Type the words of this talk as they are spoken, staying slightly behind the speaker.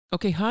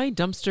Okay, hi,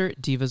 Dumpster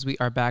Divas. We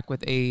are back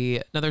with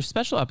another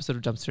special episode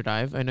of Dumpster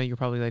Dive. I know you're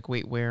probably like,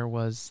 wait, where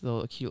was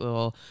the cute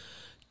little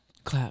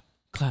clap,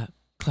 clap,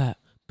 clap,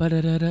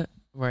 ba-da-da-da,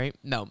 right?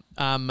 No.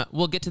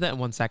 We'll get to that in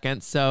 1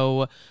 second.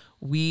 So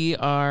we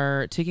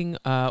are taking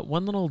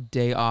one little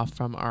day off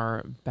from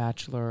our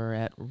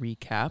Bachelorette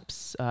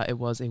recaps. It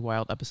was a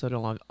wild episode.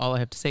 All I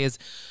have to say is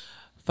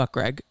fuck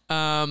Greg.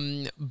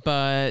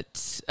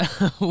 But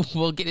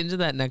we'll get into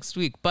that next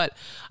week. But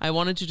I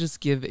wanted to just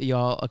give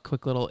y'all a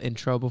quick little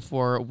intro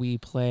before we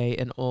play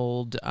an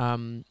old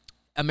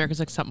America's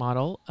Next Top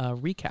Model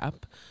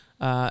recap.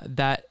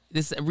 That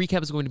this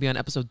recap is going to be on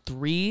episode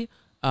 3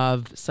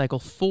 of cycle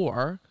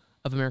 4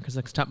 of America's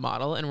Next Top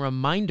Model. And a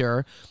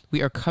reminder,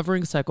 we are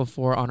covering cycle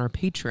 4 on our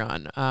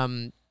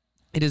Patreon.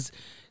 It is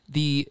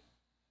the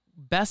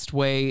best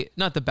way,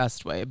 not the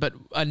best way, but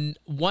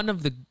one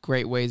of the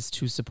great ways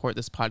to support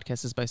this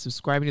podcast is by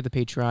subscribing to the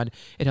Patreon.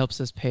 It helps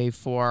us pay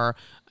for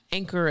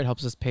Anchor. It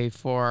helps us pay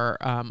for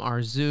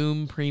our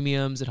Zoom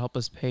premiums. It helps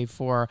us pay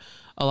for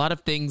a lot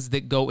of things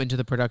that go into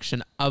the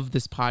production of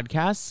this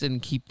podcast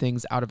and keep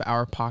things out of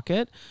our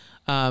pocket,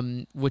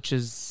 which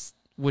is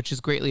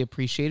greatly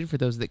appreciated for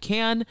those that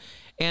can.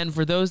 And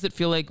for those that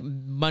feel like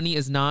money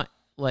is not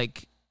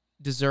like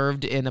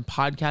deserved in a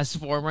podcast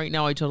form right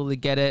now, I totally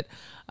get it.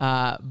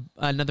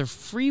 Another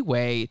free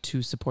way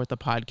to support the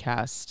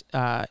podcast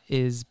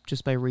is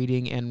just by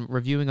reading and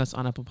reviewing us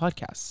on Apple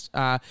Podcasts.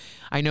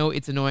 I know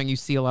it's annoying. You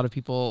see a lot of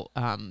people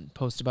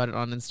post about it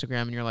on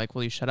Instagram and you're like,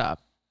 will you shut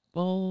up?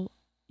 Well,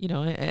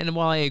 and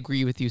while I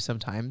agree with you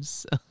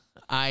sometimes,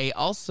 I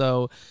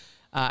also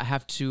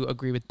have to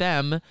agree with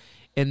them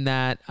in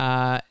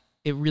that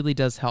it really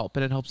does help,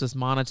 and it helps us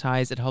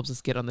monetize. It helps us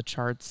get on the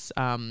charts.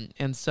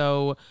 And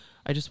so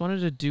I just wanted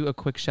to do a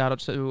quick shout out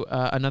to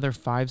another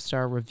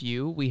 5-star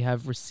review we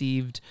have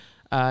received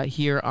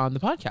here on the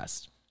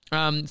podcast.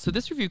 So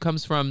this review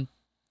comes from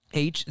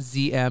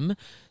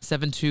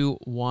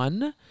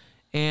HZM721,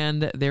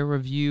 and their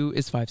review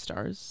is 5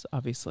 stars,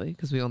 obviously,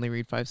 because we only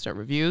read 5-star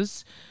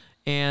reviews.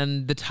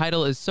 And the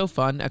title is so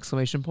fun, !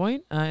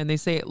 And they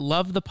say,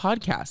 love the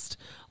podcast.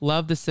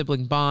 Love the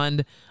sibling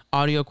bond.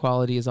 Audio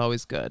quality is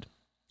always good.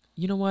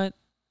 You know what?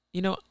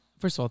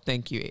 First of all,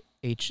 thank you,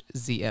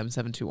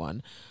 HZM721.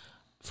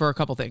 For a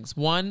couple things.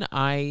 One,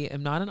 I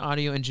am not an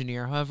audio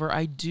engineer. However,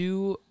 I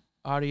do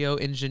audio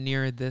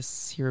engineer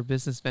this here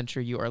business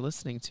venture you are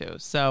listening to.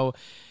 So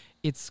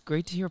it's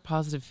great to hear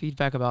positive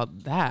feedback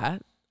about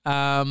that.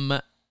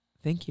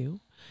 Thank you.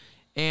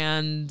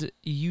 And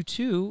you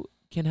too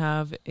can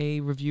have a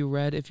review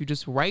read if you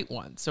just write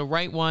one. So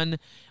write one.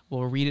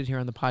 We'll read it here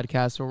on the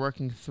podcast. We're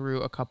working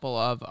through a couple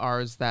of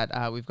ours that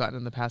we've gotten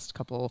in the past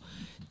couple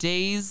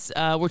days.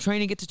 We're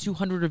trying to get to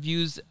 200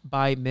 reviews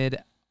by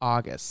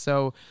mid-August.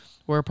 So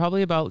we're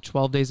probably about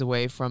 12 days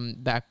away from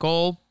that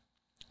goal.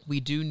 We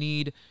do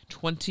need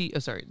 20. Oh,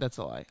 sorry, that's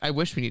a lie. I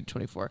wish we needed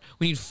 24.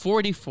 We need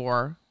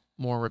 44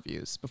 more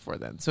reviews before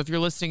then. So if you're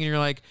listening and you're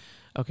like,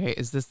 okay,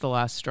 is this the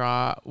last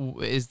straw?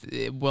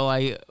 Will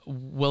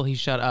he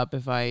shut up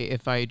if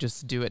I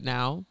just do it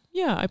now?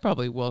 Yeah, I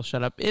probably will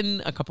shut up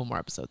in a couple more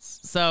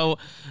episodes. So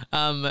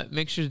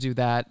make sure to do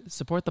that.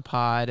 Support the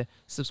pod.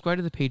 Subscribe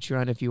to the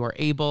Patreon if you are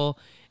able.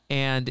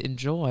 And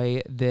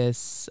enjoy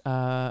this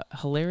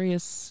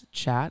hilarious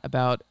chat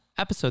about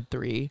episode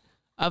 3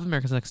 of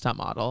America's Next Top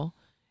Model.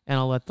 And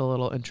I'll let the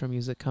little intro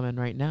music come in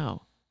right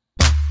now.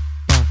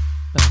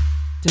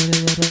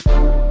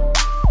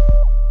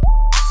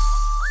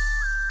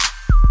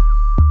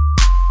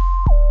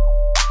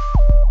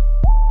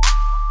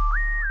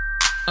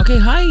 Okay,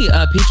 hi,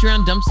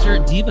 Patreon Dumpster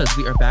Divas.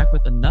 We are back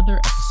with another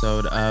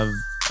episode of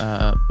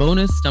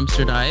bonus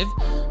Dumpster Dive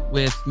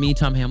with me,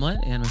 Tom Hamlet,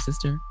 and my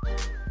sister.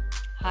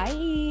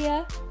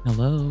 Hi.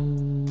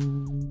 Hello.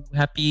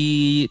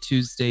 Happy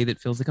Tuesday that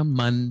feels like a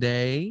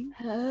Monday.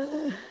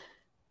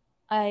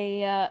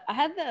 I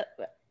had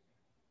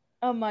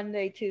a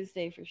Monday,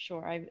 Tuesday for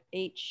sure. I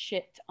ate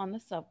shit on the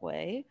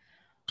subway.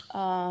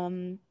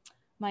 My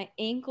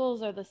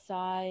ankles are the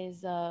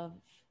size of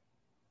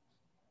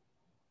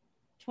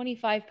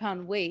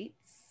 25-pound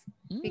weights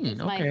because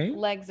my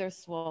legs are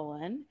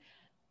swollen.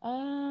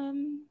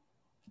 And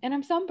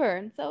I'm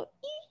sunburned. So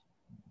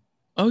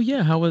Oh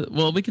yeah,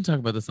 well, we can talk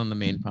about this on the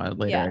main pod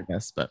later, I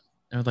guess, but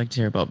I would like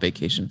to hear about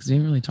vacation because we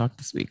didn't really talk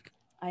this week.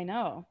 I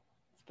know.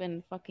 It's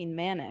been fucking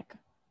manic.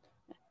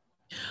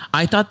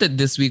 I thought that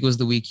this week was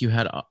the week you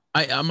had.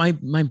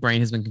 My brain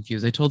has been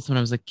confused. I told someone,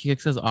 I was like,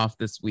 Kix is off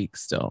this week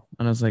still,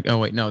 and I was like, oh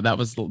wait, no, that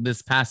was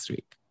this past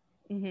week.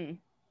 Mm-hmm.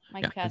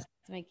 My cat's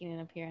making an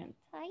appearance.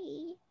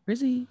 Hi,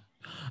 Rizzy.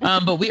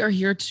 But we are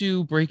here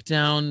to break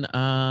down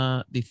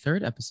the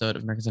 3rd episode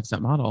of America's Next Top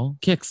Model.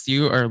 Kix,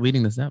 you are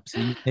leading this up, so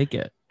you take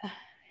it.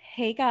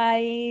 Hey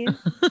guys.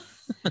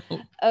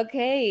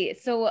 Okay,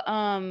 so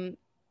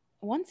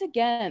once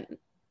again,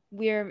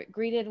 we're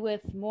greeted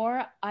with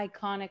more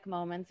iconic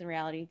moments in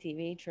reality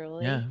TV,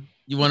 truly. Yeah,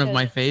 you're one of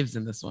my faves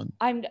in this one.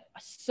 I'm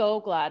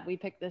so glad we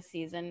picked this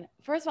season.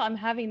 First of all, I'm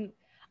having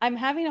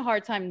a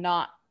hard time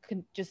not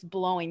just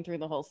blowing through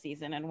the whole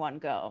season in one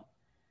go.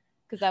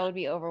 because that would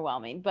be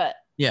overwhelming. But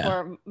Yeah.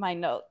 for my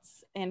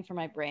notes and for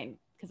my brain,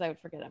 because I would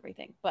forget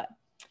everything. But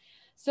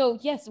so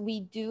yes,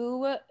 we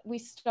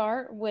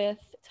start with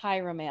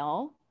Tyra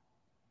Mail.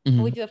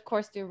 Mhm. We do, of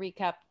course, do a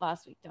recap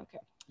last week. Don't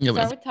care. Yeah,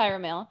 Start with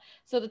Tyra Mail.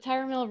 So the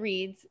Tyra Mail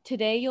reads,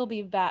 Today you'll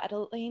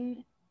battle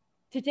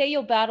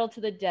to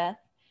the death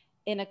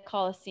in a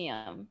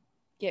coliseum.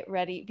 Get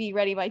ready. Be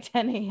ready by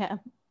 10 a.m.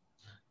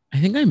 I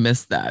think I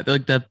missed that.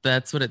 Like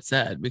that's what it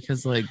said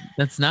because like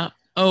that's not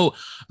I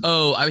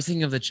was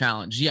thinking of the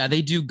challenge. Yeah,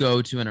 they do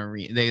go to an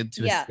arena, a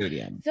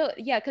stadium. So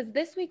yeah, because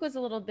this week was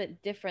a little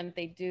bit different.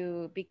 They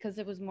do, because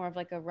it was more of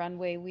like a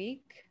runway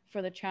week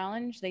for the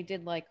challenge. They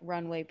did like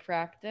runway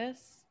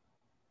practice.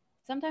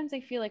 Sometimes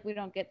I feel like we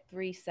don't get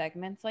 3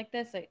 segments like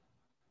this.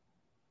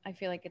 I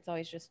feel like it's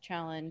always just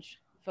challenge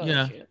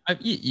photo shoot.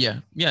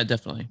 Yeah,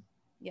 definitely.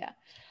 Yeah.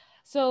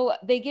 So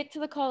they get to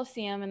the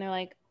Coliseum and they're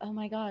like, oh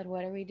my God,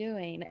 what are we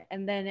doing?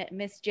 And then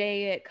Miss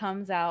J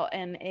comes out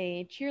in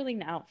a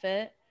cheerleading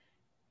outfit,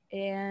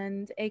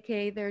 and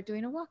AKA they're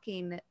doing a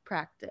walking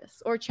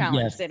practice or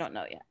challenge. Yes. They don't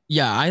know yet.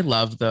 Yeah, I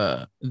love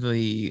the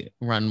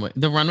runway.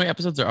 The runway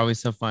episodes are always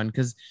so fun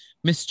because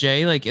Miss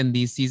J, like in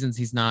these seasons,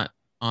 he's not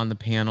on the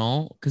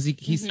panel because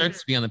he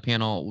starts to be on the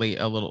panel late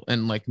a little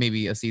in like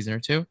maybe a season or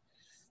two.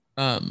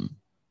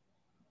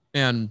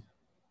 And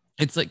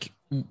it's like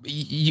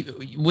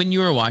when you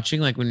were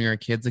watching, like when you were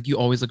kids, like you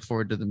always look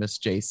forward to the Miss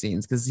J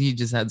scenes because he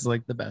just has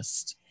like the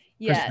best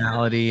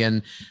personality,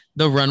 and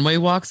the runway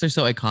walks are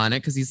so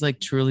iconic because he's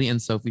like truly in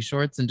Sophie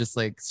shorts and just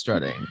like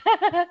strutting.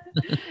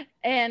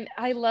 And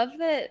I love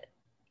that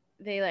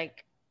they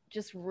like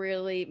just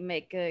really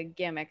make a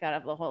gimmick out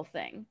of the whole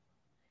thing.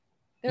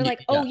 They're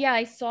like, oh yeah,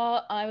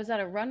 I was at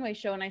a runway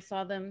show and I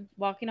saw them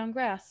walking on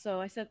grass.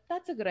 So I said,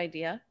 that's a good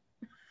idea.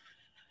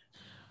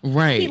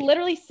 Right. He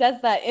literally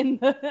says that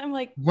I'm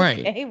like,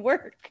 right. Okay,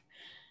 work.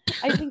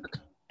 I think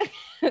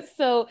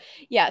so.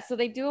 Yeah. So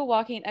they do a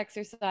walking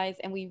exercise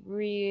and we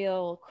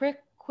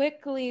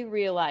quickly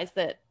realize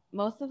that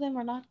most of them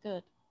are not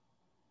good.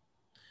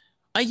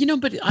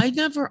 But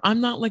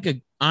I'm not like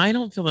I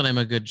don't feel that I'm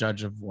a good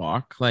judge of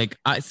walk. Like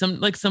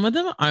some of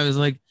them, I was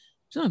like,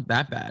 it's not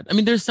that bad. I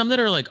mean, there's some that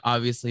are like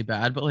obviously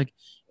bad, but like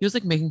he was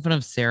like making fun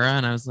of Sarah,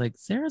 and I was like,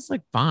 Sarah's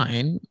like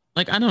fine.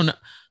 Like, I don't know.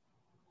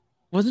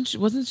 Wasn't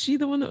she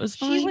the one that was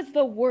fine? She was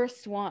the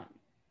worst one.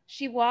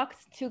 She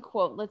walks to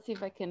quote. Let's see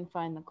if I can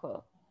find the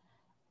quote.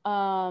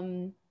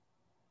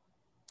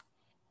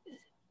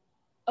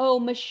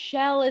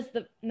 Michelle is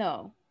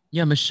no.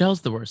 Yeah, Michelle's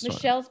the worst.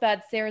 Michelle's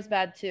bad. Sarah's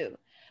bad too.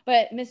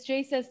 But Miss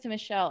J says to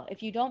Michelle,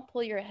 if you don't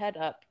pull your head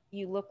up,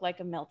 you look like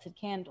a melted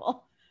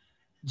candle.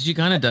 She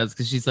kind of does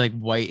because she's like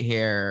white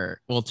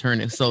hair will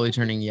slowly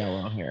turning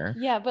yellow hair.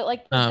 Yeah, but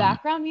like the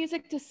background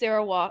music to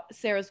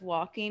Sarah's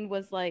walking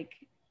was like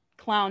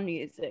clown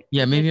music.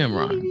 Yeah, maybe I'm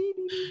wrong.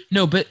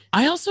 No, but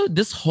I also,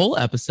 this whole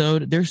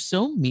episode, they're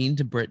so mean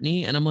to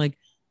Brittany, and I'm like,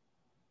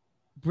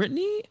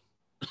 Brittany,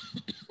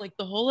 like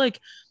the whole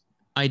like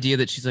idea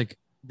that she's like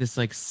this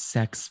like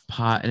sex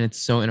pot and it's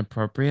so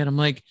inappropriate. I'm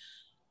like,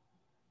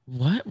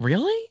 what?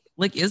 Really?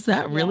 Like, is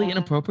that really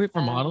inappropriate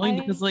for modeling?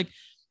 Because like,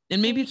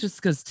 and maybe it's just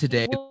because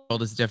today the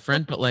world is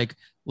different, but like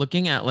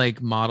looking at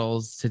like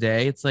models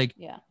today, it's like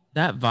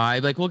that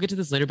vibe. Like we'll get to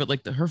this later, but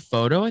like her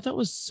photo I thought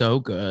was so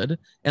good,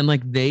 and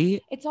like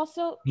it's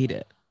also hate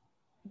it.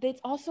 It's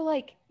also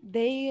like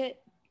they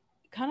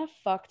kind of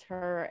fucked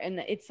her, and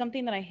it's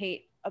something that I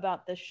hate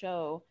about the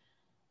show.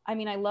 I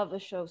mean, I love the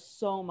show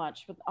so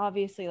much, but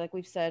obviously, like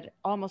we've said,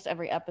 almost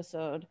every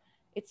episode,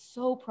 it's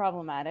so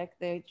problematic.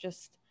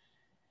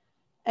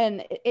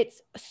 And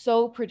it's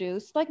so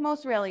produced, like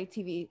most reality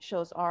TV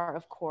shows are,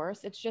 of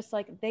course. It's just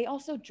like they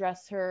also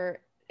dress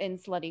her in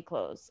slutty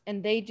clothes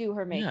and they do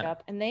her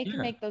makeup and they can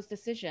make those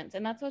decisions.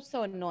 And that's what's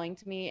so annoying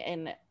to me.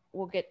 And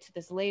we'll get to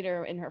this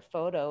later in her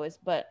photo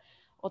but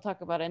we'll talk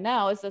about it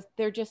now, is that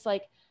they're just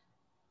like,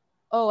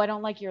 oh, I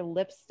don't like your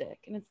lipstick.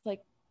 And it's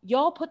like,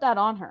 y'all put that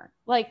on her.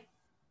 Like,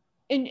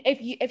 and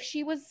if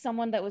she was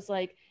someone that was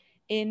like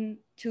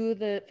into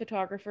the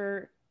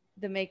photographer,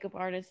 the makeup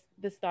artist,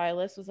 the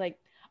stylist was like,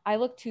 I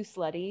look too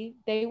slutty,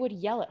 they would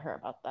yell at her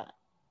about that.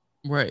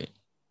 Right.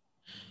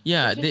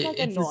 Yeah,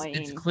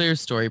 it's clear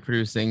story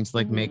producing to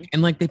like make,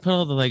 and like they put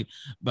all the like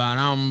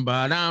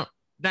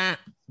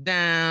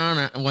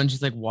down when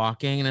she's like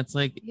walking, and it's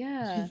like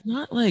she's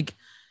not like,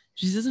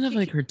 she doesn't have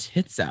like her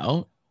tits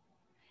out,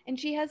 and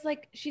she has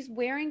like, she's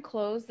wearing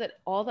clothes that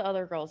all the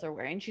other girls are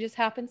wearing. She just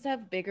happens to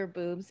have bigger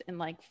boobs and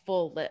like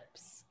full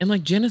lips. And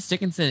like Janice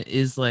Dickinson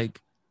is like,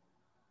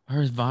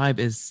 her vibe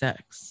is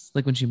sex,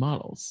 like when she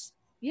models.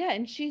 Yeah,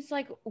 and she's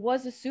like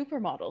was a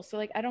supermodel, so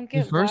like I don't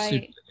get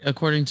why.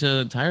 According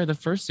to Tyra, the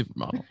first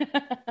supermodel.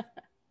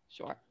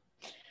 Sure.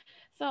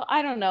 So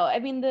I don't know. I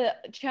mean, the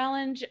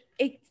challenge.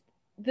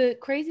 The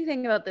crazy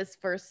thing about this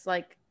first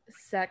like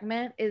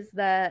segment is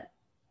that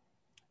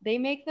they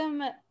make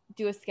them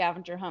do a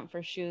scavenger hunt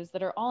for shoes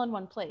that are all in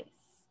one place.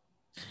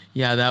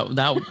 Yeah,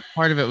 that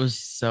part of it was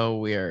so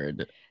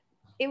weird.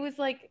 It was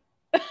like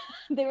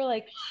they were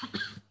like,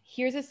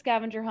 here's a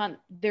scavenger hunt.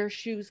 Their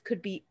shoes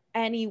could be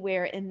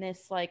anywhere in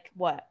this like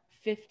what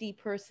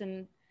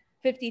 50,000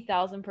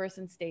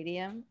 person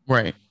stadium.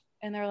 Right.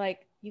 And they're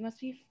like, you must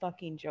be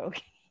fucking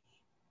joking.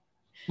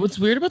 What's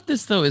weird about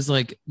this though is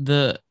like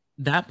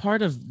that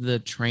part of the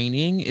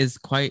training is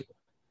quite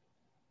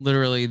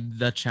literally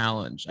the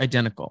challenge,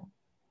 identical.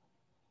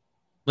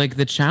 Like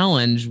the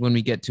challenge when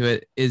we get to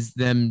it is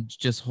them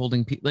just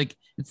holding people, like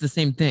it's the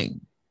same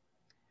thing,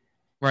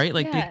 right?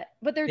 Like yeah,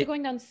 but they're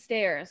going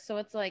downstairs, so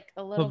it's like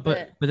a little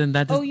bit. But then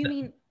that does. Oh, you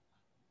mean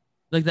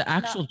like the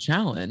actual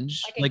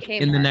challenge, like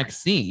in the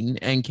next scene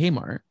and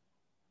Kmart,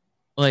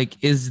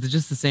 like is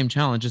just the same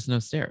challenge, just no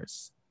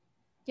stairs.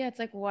 Yeah, it's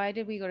like, why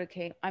did we go to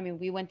K? I mean,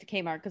 we went to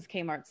Kmart because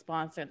Kmart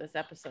sponsored this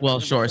episode. Well,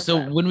 sure.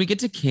 So when we get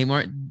to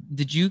Kmart,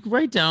 did you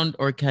write down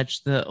or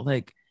catch the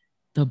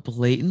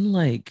blatant,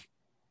 like,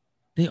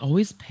 they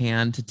always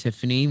pan to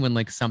Tiffany when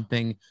like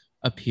something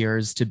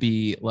appears to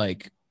be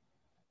like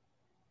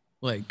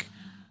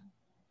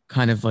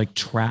kind of like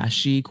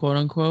trashy, quote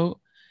unquote.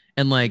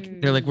 And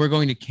like they're like, we're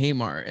going to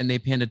Kmart, and they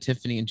pan to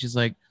Tiffany and she's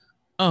like,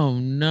 oh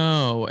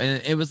no.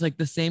 And it was like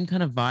the same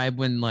kind of vibe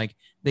when like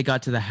they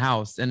got to the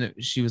house and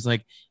she was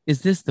like,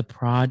 is this the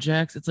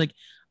projects? It's like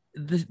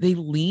they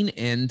lean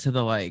into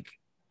the like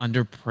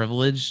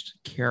underprivileged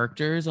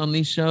characters on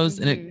these shows.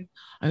 And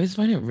I always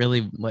find it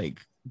really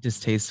like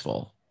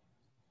distasteful.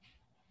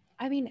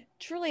 I mean,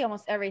 truly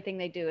almost everything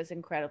they do is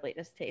incredibly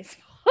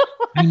distasteful.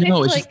 I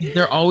know. It's like, just,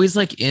 they're always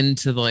like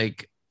into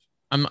like,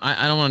 I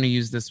don't want to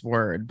use this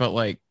word, but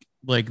like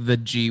the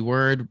G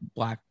word,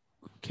 Black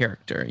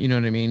character. You know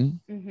what I mean?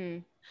 Mm-hmm.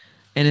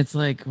 And it's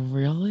like,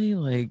 really?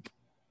 Like,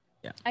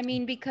 yeah. I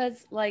mean,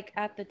 because like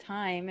at the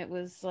time it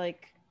was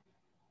like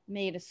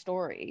made a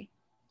story.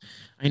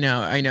 I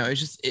know. It's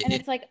just, and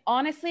it's like,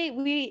 honestly,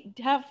 we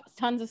have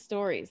tons of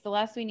stories. The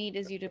last we need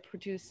is you to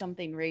produce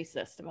something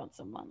racist about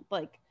someone.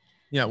 Like,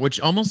 yeah, which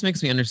almost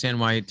makes me understand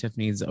why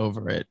Tiffany's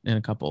over it in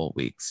a couple of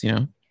weeks, you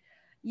know?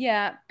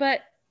 Yeah,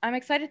 but I'm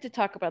excited to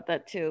talk about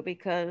that too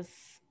because,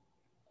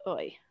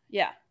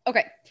 yeah.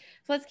 Okay,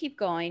 so let's keep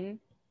going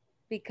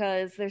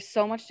because there's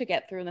so much to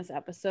get through in this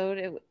episode.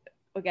 It,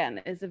 again,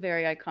 is a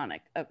very iconic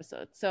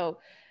episode. So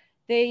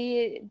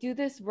they do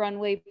this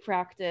runway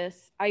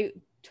practice.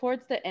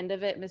 Towards the end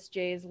of it, Miss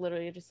J is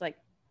literally just like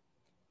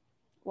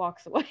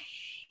walks away.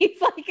 He's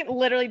like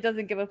literally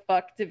doesn't give a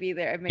fuck to be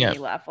there. It made me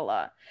laugh a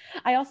lot.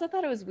 I also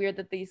thought it was weird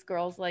that these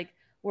girls like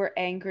were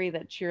angry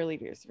that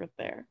cheerleaders were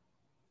there.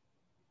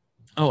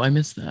 Oh, I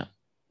missed that.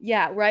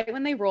 Yeah, right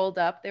when they rolled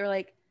up, they were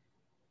like,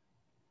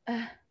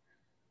 and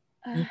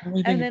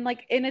then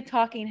like in a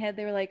talking head,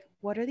 they were like,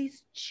 "What are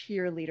these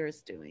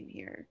cheerleaders doing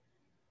here?"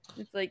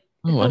 It's like,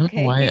 oh, I don't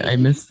know why I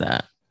missed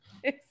that.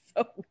 It's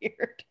so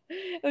weird.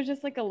 It was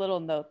just like a little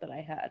note that I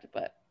had,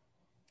 but.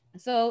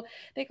 So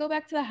they go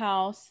back to the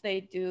house. They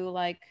do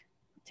like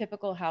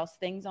typical house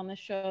things on the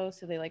show.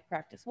 So they like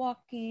practice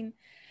walking.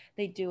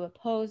 They do a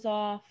pose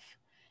off.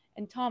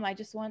 And Tom, I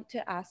just want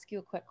to ask you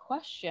a quick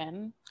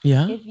question.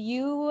 Yeah. If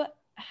you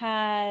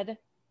had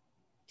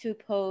to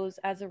pose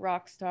as a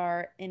rock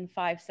star in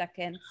 5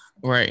 seconds,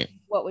 right,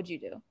 what would you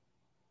do?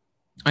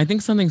 I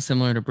think something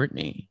similar to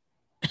Britney.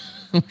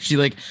 She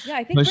like, yeah,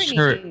 I think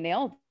Britney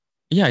nailed.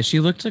 Yeah, she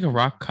looked like a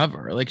rock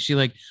cover. Like she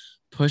like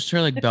pushed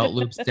her like belt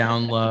loops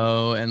down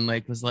low and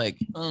like was like,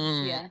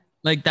 yeah,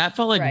 like that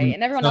felt like right.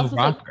 And everyone else was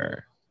rocker.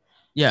 Like,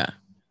 yeah,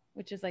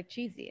 which is like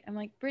cheesy. I'm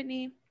like,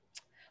 Britney,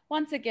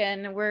 once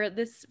again, for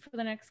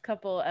the next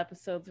couple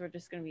episodes, we're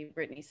just gonna be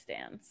Britney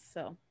stans.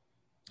 So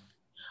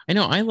I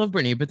know I love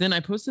Britney, but then I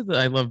posted that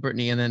I love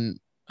Britney, and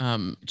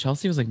then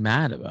Chelsea was like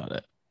mad about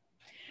it.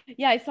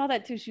 Yeah, I saw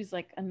that too. She was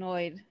like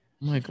annoyed.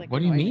 I'm like, what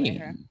do you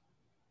mean?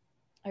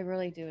 I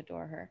really do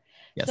adore her.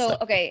 Yes, so,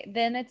 okay,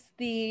 then it's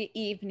the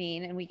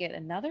evening and we get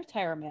another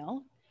tire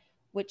mail,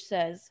 which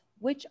says,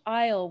 which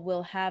aisle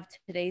will have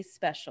today's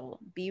special?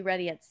 Be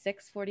ready at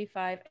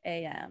 6:45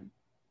 a.m.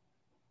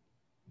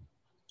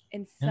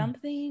 And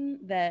something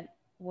that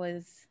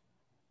was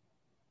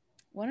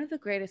one of the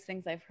greatest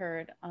things I've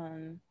heard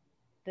on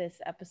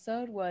this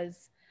episode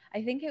was,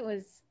 I think it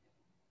was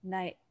oh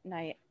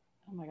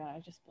my God, I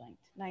just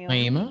blanked.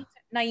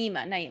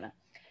 Naima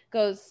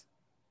goes,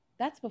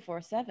 that's before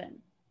 7.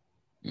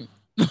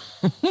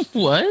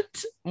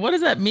 What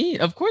does that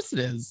mean? Of course it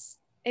is.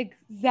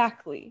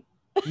 Exactly.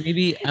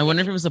 Maybe I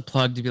wonder if it was a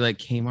plug to be like,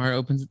 Kmart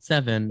opens at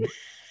 7.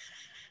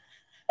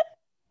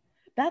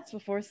 That's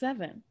before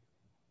 7.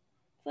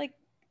 It's like,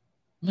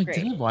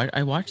 like,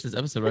 I watched this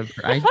episode.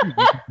 I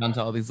down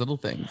to all these little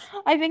things.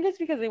 I think it's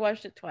because I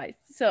watched it twice.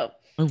 So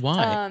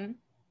why?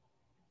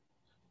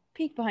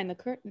 Peek behind the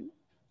curtain.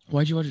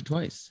 Why'd you watch it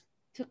twice?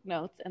 Took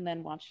notes and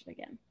then watched it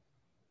again.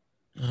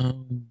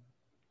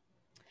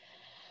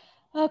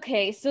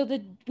 Okay, so they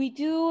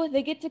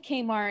get to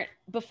Kmart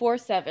before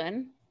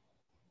 7.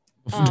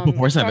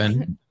 Before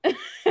 7.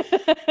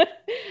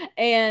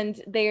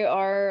 And they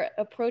are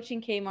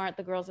approaching Kmart.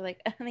 The girls are like,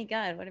 oh my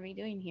God, what are we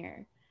doing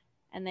here?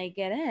 And they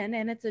get in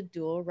and it's a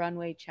dual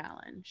runway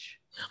challenge.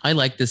 I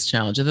like this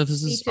challenge. I thought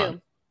this was fun.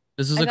 Too.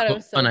 This was a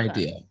fun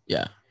idea.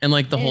 Yeah. And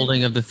like the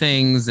holding of the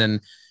things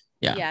and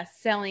yeah,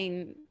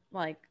 selling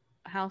like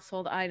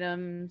household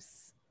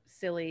items,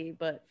 silly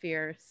but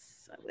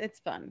fierce. It's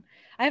fun.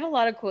 I have a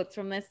lot of quotes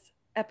from this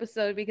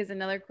episode because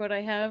another quote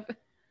I have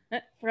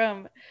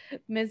from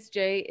Miss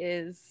J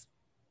is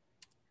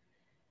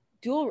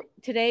dual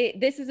today.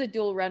 This is a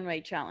dual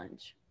runway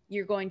challenge.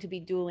 You're going to be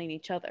dueling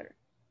each other.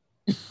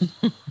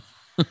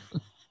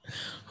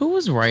 Who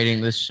was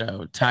writing this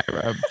show?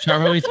 Tyra.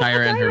 Probably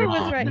Tyra and her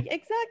mom. Was right.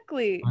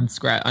 Exactly.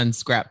 On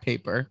scrap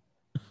paper.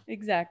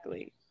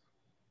 Exactly.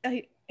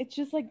 It's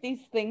just like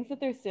these things that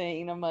they're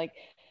saying. I'm like,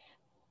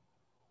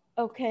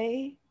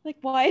 okay, like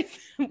why is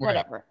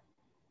whatever.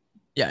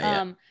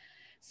 Yeah.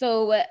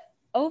 So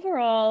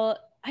overall,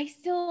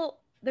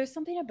 there's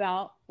something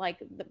about like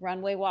the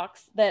runway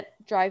walks that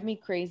drive me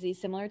crazy,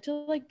 similar to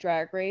like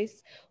Drag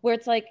Race, where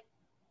it's like,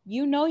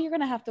 you know, you're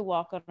gonna have to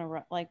walk on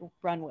a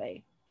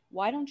runway.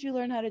 Why don't you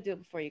learn how to do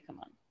it before you come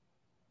on?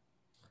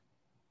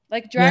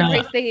 Like Drag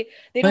Race,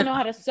 they don't know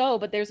how to sew,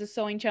 but there's a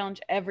sewing challenge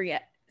every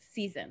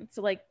season.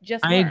 So like,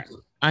 just learn.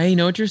 I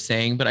know what you're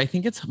saying, but I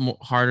think it's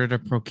harder to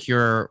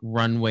procure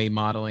runway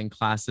modeling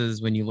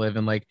classes when you live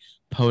in like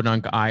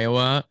Podunk,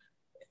 Iowa,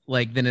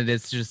 like than it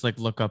is to just like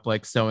look up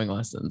like sewing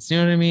lessons. You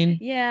know what I mean?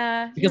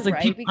 Yeah, because like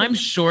right, I'm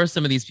sure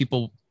some of these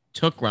people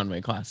took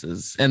runway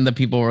classes, and the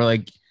people were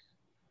like,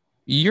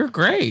 "You're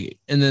great,"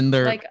 and then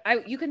they're like,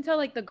 you can tell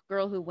like the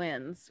girl who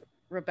wins,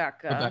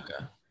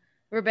 Rebecca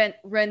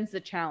runs the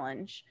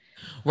challenge,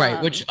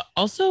 right? Which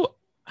also,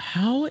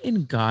 how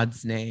in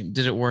God's name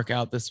did it work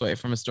out this way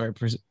from a story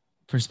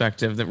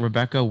perspective that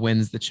Rebecca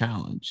wins the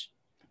challenge?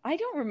 I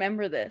don't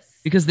remember this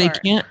because they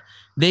couldn't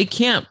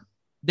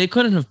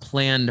have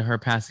planned her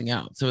passing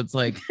out. So it's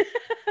like,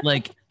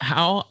 like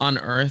how on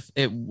earth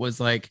it was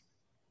like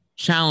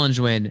challenge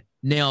win,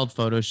 nailed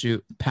photo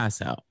shoot,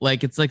 pass out.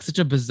 Like it's like such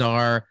a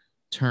bizarre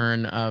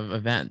turn of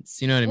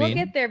events. You know what I mean?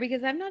 We'll get there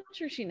because I'm not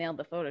sure she nailed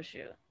the photo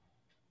shoot.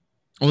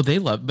 Well, they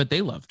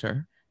loved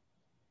her.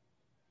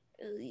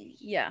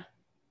 Yeah.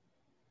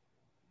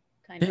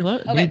 Kind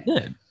of. They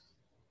did.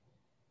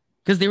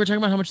 Because they were talking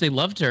about how much they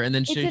loved her, and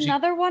then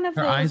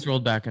her eyes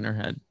rolled back in her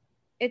head.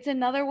 It's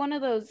another one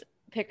of those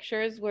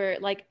pictures where,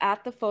 like,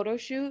 at the photo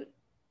shoot,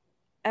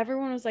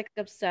 everyone was like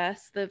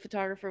obsessed. The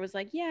photographer was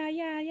like,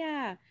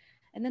 yeah,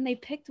 and then they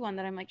picked one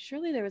that I'm like,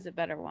 surely there was a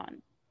better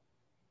one.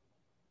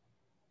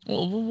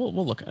 Well,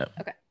 we'll look at it.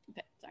 Okay,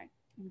 sorry,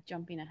 I'm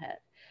jumping ahead.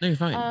 No, you're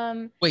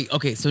fine. Wait,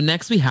 okay, so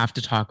next we have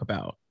to talk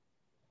about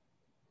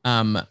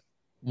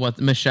what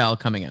Michelle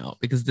coming out,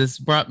 because this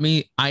brought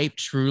me, I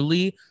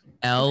truly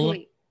no.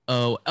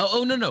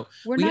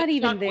 We're not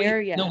even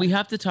there yet. No, we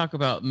have to talk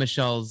about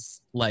Michelle's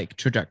like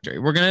trajectory.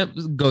 We're gonna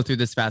go through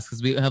this fast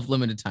because we have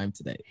limited time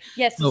today.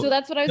 Yes, so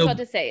that's what I was about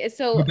to say.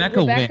 So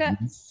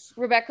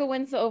Rebecca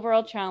wins the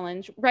overall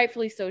challenge.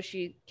 Rightfully so,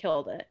 she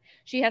killed it.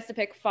 She has to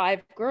pick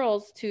 5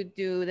 girls to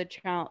do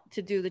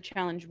the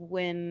challenge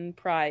win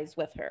prize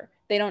with her.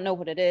 They don't know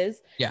what it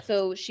is. Yeah.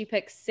 So she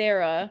picks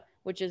Sarah,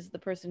 which is the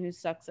person who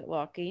sucks at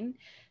walking.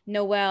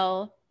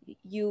 Noelle,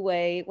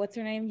 Yue, what's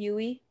her name?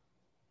 UV,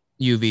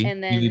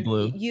 and then UV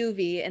blue.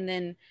 UV, and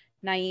then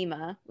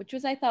Naima, which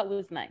I thought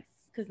was nice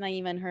because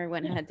Naima and her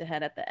went head to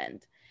head at the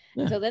end.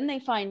 Yeah. So then they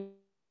find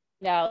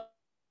out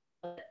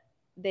that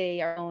they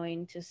are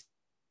going to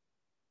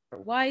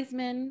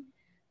Wiseman,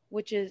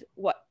 which is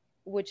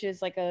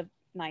like a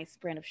nice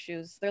brand of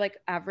shoes. They're like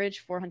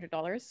average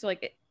 $400, so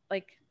like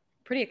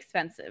pretty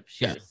expensive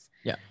shoes.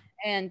 Yeah.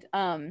 And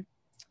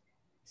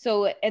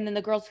so, and then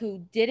the girls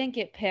who didn't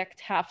get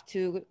picked have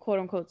to quote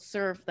unquote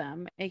serve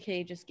them,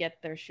 aka just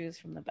get their shoes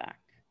from the back.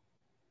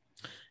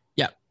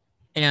 Yeah.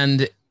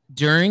 And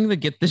during the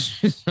get the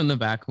shoes from the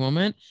back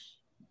moment,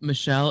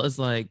 Michelle is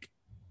like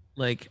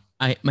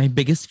my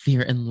biggest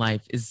fear in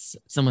life is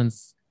someone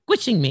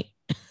squishing me.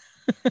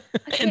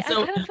 Okay, and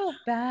so, I kind of felt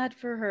bad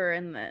for her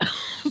in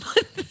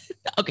this.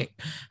 Okay.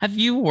 Have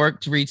you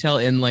worked retail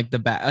in like the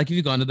back? Like, have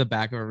you gone to the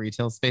back of a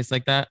retail space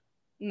like that?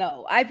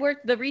 No,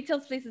 the retail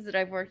spaces that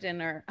I've worked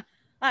in are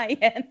high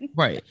end.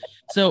 Right.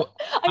 So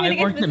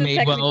I worked at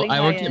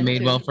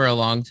Madewell for a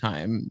long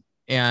time,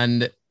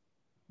 and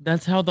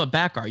that's how the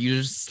back are.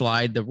 You just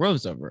slide the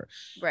rows over.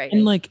 Right.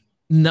 And like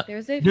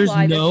there's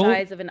fly the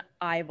size of an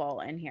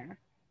eyeball in here.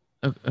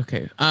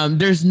 Okay.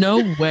 There's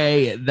no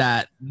way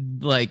that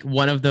like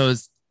one of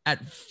those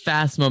at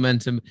fast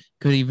momentum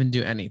could even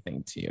do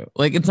anything to you.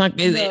 Like it's not.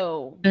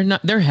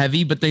 They're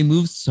heavy, but they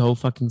move so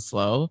fucking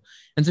slow.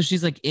 And so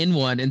she's like in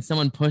one, and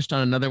someone pushed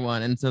on another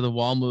one, and so the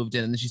wall moved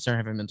in, and then she started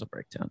having a mental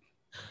breakdown.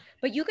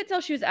 But you could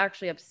tell she was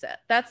actually upset.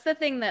 That's the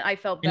thing that I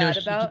felt bad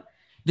about.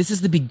 This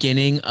is the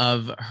beginning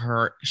of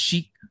her.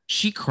 She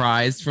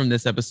cries from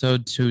this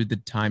episode to the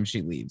time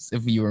she leaves,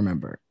 if you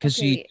remember, because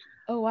I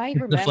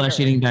remember the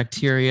flesh-eating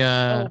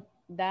bacteria. Oh,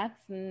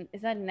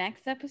 is that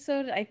next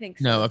episode? I think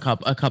so. No, a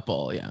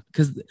couple, yeah.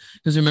 Because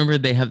remember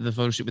they have the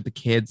photo shoot with the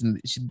kids,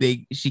 and she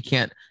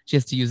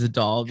has to use a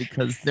doll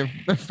because they're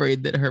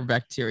afraid that her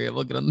bacteria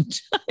will get on the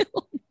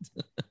child.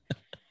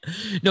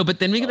 No, but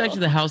then we get back to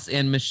the house,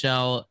 and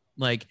Michelle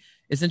like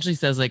essentially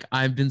says like,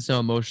 I've been so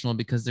emotional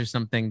because there's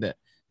something that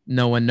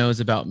no one knows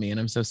about me, and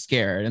I'm so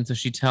scared. And so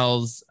she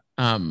tells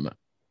one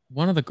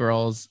of the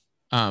girls,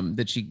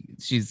 that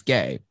she's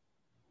gay.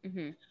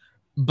 Mm-hmm.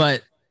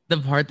 But the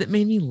part that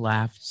made me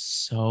laugh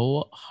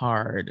so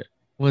hard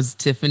was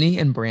Tiffany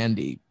and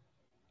Brandy.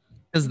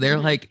 Because they're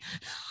like,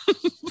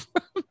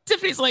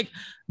 Tiffany's like,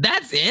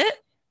 that's it?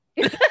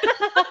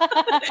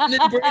 And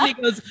then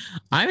Brandy goes,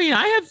 I mean,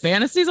 I have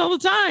fantasies all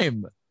the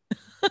time.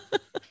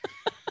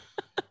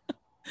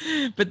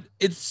 But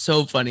it's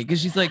so funny because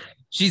she's like,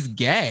 she's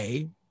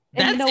gay.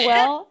 And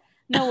That's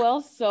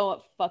Noelle's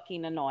so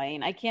fucking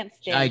annoying. I can't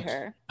stand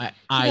her.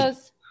 She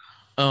goes,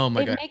 oh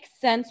my God. It makes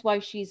sense why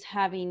she's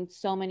having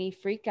so many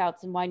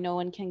freakouts and why no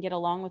one can get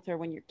along with her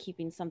when you're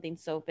keeping something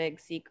so big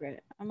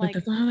secret. I'm like,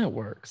 that's not how that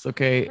works.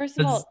 Okay. First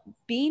of all,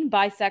 being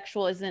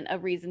bisexual isn't a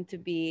reason to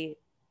be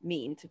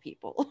mean to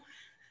people.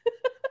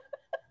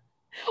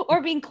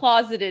 Or being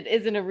closeted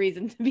isn't a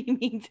reason to be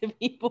mean to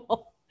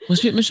people. Well,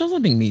 Michelle's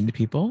not being mean to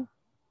people.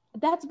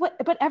 That's what,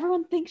 but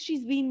everyone thinks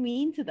she's being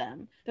mean to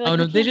them. They're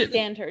like, we can't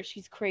stand her.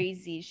 She's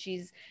crazy.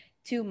 She's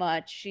too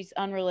much. She's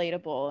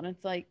unrelatable. And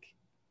it's like,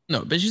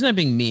 no, but she's not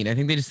being mean. I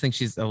think they just think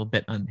she's a little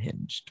bit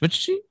unhinged, which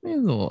she is a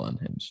little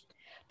unhinged.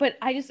 But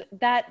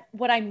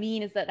what I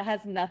mean is that it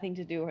has nothing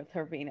to do with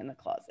her being in the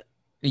closet.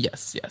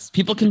 Yes.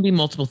 People can be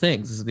multiple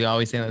things, as we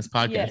always say on this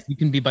podcast. Yes. You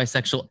can be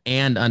bisexual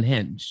and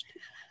unhinged.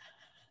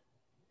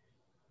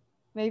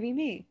 Maybe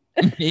me.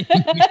 Okay,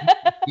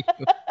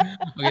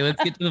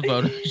 let's get to the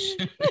photo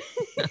shoot.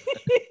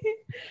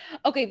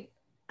 Okay.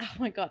 Oh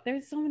my God,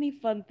 there's so many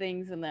fun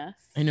things in this.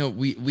 I know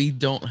we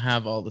don't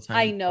have all the time.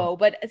 I know,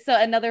 but so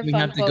another we fun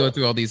have to go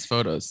through all these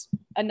photos.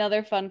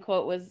 Another fun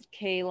quote was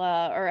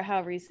Kayla, or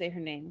however you say her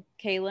name,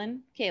 Kaylin.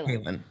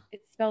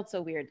 It's spelled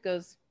so weird.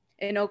 Goes,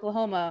 in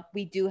Oklahoma,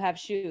 we do have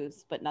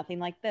shoes, but nothing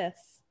like this.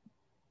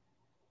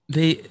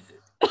 They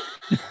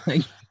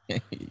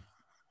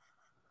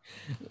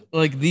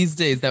like these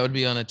days that would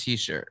be on a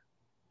t-shirt.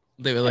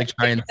 They would like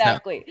try and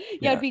exactly.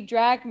 Yeah, it'd be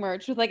drag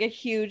merch with like a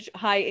huge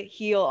high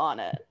heel on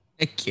it.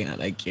 I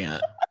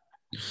can't.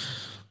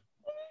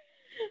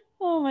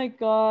 Oh my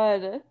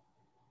God.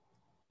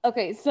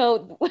 Okay,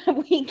 so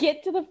we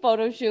get to the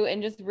photo shoot,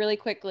 and just really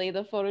quickly,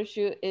 the photo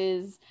shoot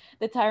is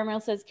the Tyra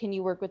Mail says, "Can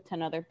you work with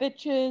 10 other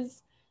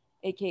bitches?"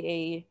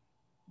 AKA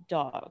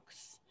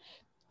dogs.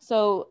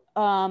 So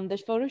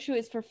the photo shoot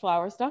is for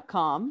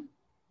flowers.com.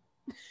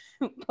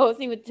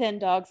 Posing with 10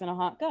 dogs and a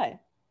hot guy.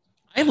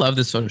 I love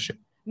this photo shoot.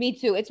 Me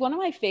too. It's one of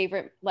my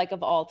favorite, like,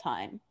 of all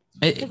time,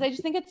 because I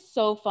just think it's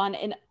so fun,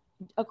 and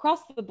across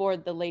the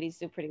board the ladies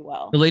do pretty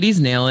well. The ladies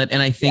nail it,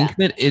 and I think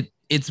that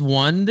it's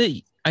one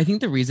that I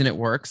think the reason it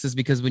works is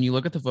because when you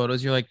look at the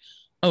photos, you're like,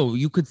 oh,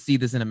 you could see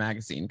this in a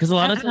magazine. Because a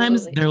lot of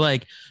times they're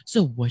like,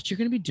 so what you're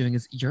going to be doing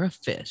is you're a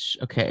fish.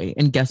 Okay.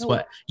 And guess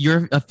what?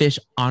 You're a fish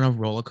on a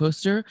roller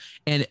coaster.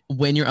 And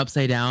when you're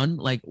upside down,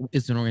 like,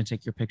 is when we're going to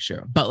take your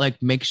picture. But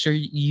like, make sure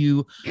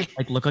you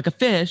like look like a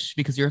fish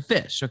because you're a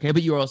fish. Okay.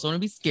 But you also want to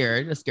be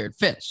scared, a scared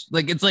fish.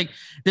 Like, it's like,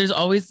 there's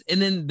always,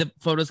 and then the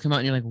photos come out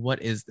and you're like,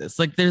 what is this?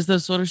 Like, there's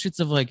those photo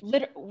shoots of like,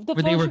 the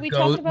photo shoot we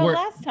talked about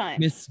last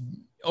time.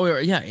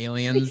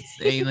 aliens,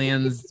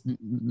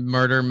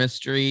 murder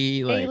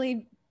mystery,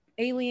 like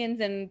aliens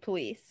and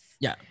police.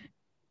 Yeah.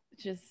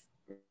 Just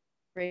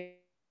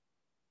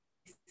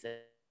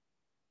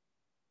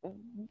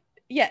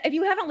yeah, if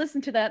you haven't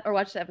listened to that or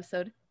watched the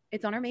episode,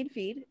 it's on our main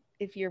feed.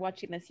 If you're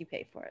watching this, you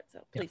pay for it, so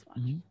please watch.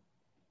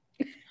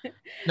 Mm-hmm.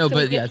 No, so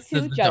but yes,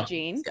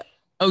 judging.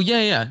 Oh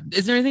yeah.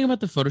 Is there anything about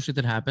the photo shoot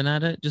that happened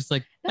at it? Just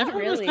like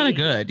everyone was kind of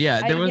good.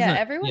 Yeah, there was. Yeah,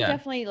 everyone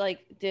definitely like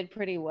did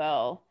pretty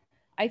well.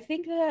 I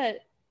think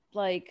that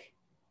like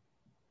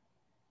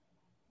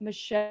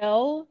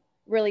Michelle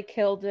really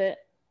killed it.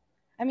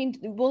 I mean,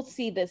 we'll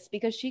see this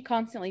because she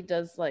constantly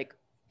does like.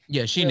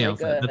 Yeah, she really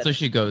nails it. That's why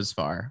she goes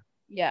far.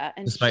 Yeah,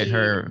 and despite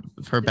her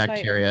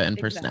bacteria and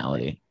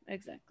personality.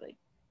 Exactly.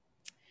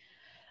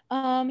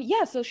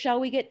 Yeah. So shall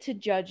we get to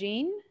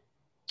judging?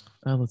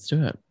 Let's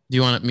do it. Do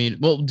you want me?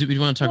 Well, do we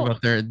want to talk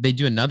about they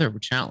do another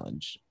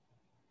challenge?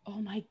 Oh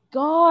my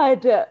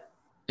God.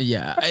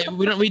 Yeah,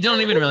 we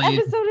don't even really.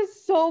 This episode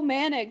is so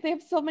manic. They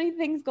have so many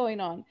things going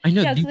on. I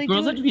know. These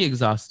girls have to be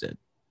exhausted.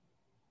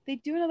 They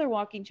do another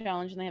walking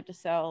challenge and they have to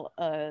sell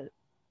a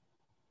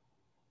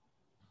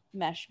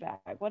mesh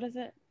bag. What is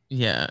it?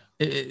 Yeah,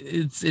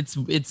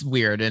 it's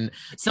weird, and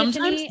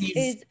sometimes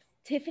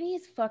Tiffany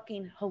is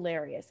fucking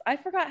hilarious. I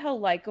forgot how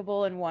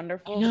likable and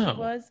wonderful she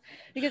was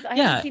because I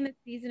haven't seen this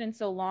season in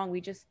so long. We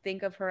just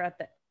think of her at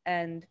the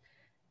end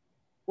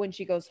when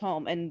she goes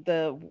home and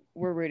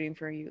we're rooting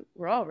for you.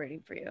 We're all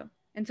rooting for you.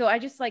 And so I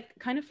just like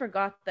kind of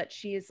forgot that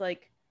she is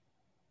like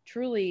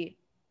truly,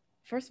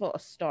 first of all, a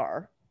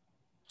star.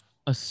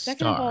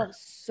 Second of all,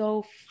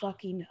 so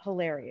fucking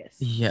hilarious.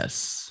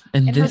 Yes.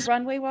 And her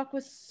runway walk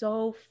was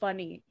so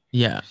funny.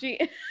 Yeah.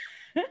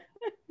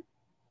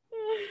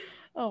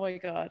 Oh my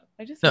God.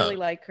 I just really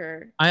like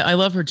her. I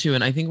love her too.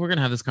 And I think we're going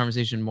to have this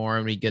conversation more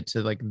when we get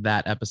to like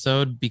that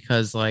episode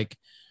because like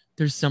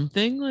there's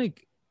something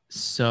like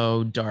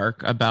so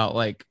dark about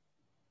like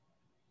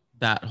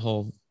that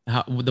whole,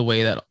 the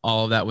way that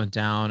all of that went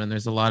down. And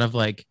there's a lot of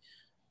like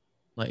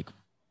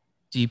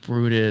deep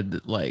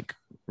rooted like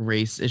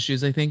race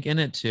issues, I think, in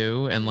it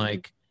too. And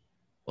like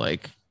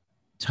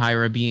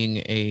Tyra being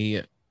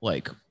a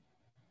like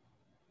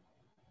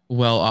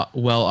well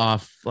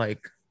off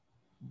like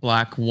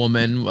black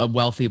woman, a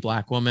wealthy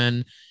black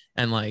woman.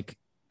 And like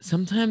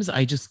sometimes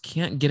I just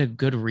can't get a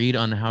good read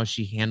on how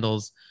she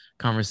handles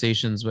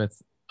conversations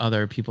with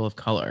other people of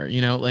color.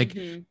 You know, like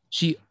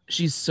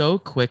she's so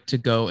quick to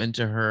go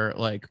into her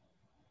like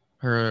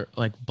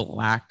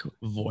black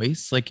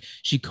voice. Like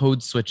she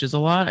code switches a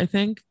lot, I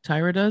think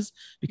Tyra does,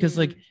 because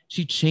like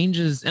she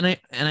changes. And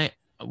I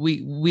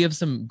we have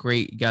some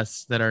great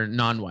guests that are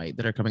non-white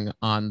that are coming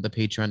on the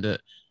Patreon to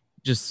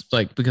just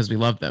like because we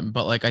love them.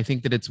 But like I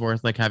think that it's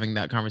worth like having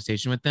that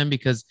conversation with them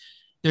because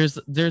there's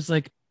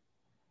like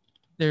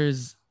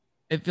there's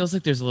it feels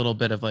like there's a little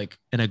bit of like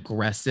an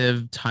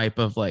aggressive type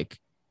of like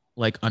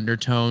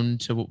undertone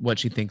to what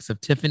she thinks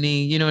of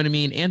Tiffany, you know what I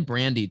mean? And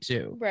Brandy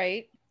too.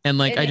 Right. And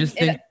like I just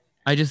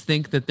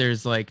think that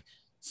there's like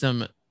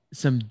some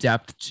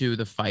depth to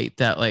the fight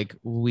that like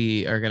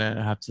we are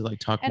gonna have to like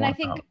talk more about.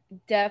 And I think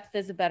depth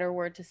is a better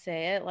word to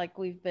say it. Like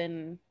we've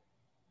been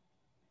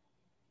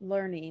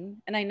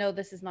learning, and I know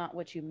this is not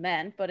what you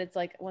meant, but it's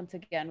like once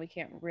again we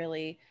can't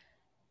really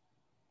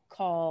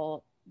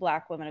call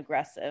black women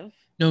aggressive.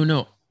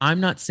 No, I'm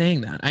not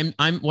saying that.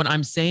 I'm what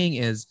I'm saying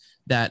is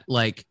that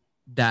like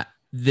that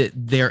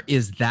there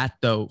is that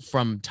though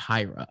from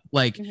Tyra.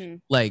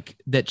 Like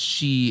that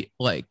she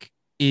like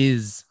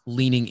is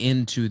leaning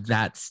into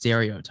that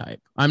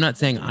stereotype. I'm not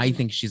saying I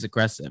think she's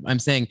aggressive. I'm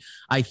saying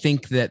I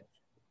think that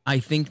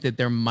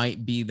there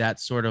might be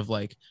that sort of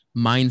like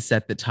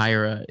mindset that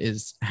Tyra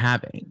is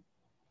having.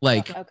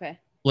 Like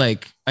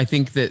like I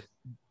think that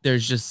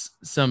there's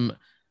just some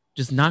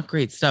just not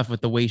great stuff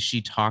with the way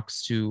she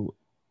talks to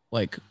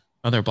like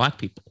other black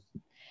people.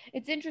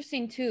 It's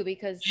interesting too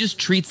because she just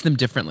treats them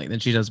differently than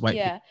she does white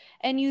people.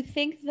 And you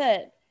think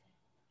that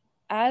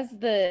as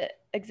the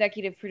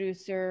executive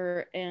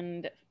producer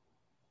and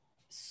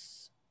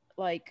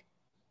like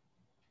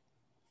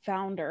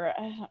founder,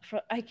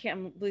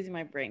 I'm losing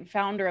my brain,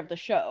 founder of the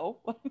show.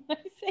 What am I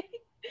saying?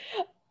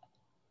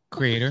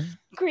 Creator,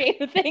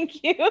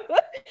 thank you.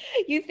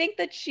 You think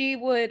that she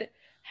would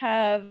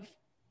have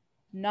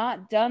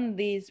not done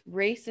these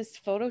racist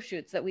photo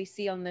shoots that we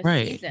see on this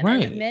season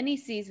and many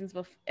seasons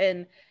before,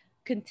 and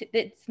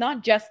it's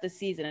not just the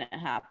season it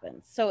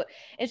happens. So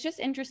it's just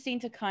interesting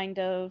to kind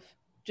of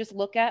just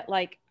look at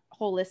like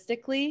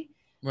holistically,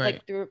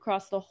 like through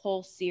across the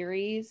whole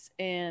series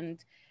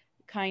and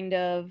kind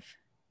of,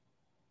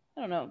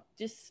 I don't know,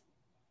 just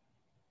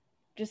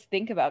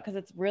think about, because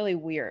it's really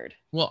weird.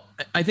 Well,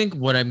 I think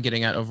what I'm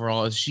getting at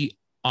overall is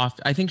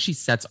I think she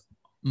sets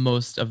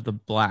most of the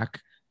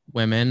black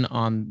women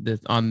on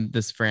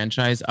this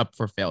franchise up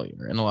for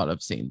failure in a lot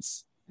of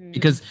scenes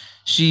because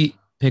she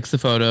picks the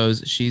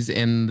photos, she's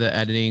in the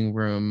editing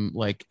room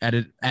like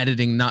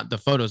editing not the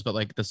photos but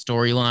like the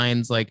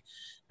storylines. Like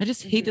I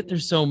just hate that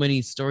there's so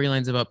many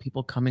storylines about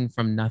people coming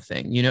from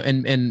nothing, you know,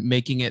 and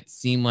making it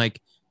seem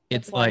like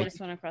it's like I just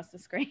went across the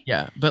screen.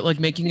 Yeah, but like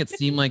making it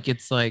seem like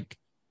it's like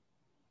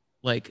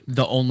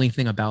the only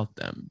thing about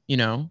them, you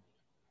know.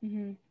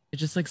 It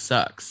just like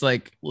sucks.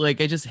 Like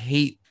I just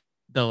hate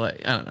the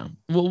like, I don't know.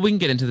 Well, we can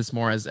get into this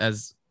more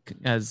as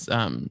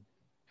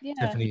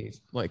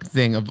Tiffany's like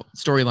thing of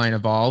storyline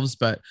evolves,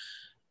 but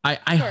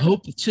I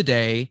hope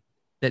today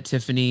that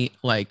Tiffany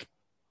like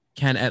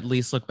can at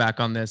least look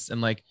back on this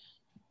and like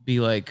be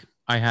like,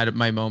 I had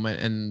my moment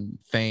in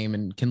fame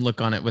and can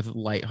look on it with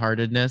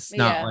lightheartedness,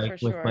 not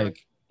like with like,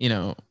 you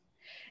know.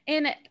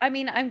 And I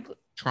mean, I'm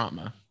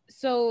trauma.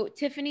 So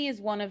Tiffany is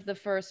one of the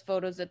first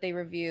photos that they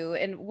review,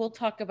 and we'll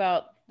talk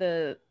about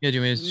the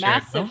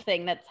massive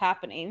thing that's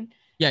happening.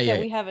 Yeah.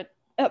 We haven't,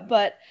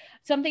 but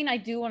something I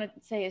do want to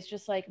say is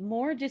just like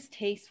more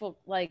distasteful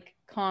like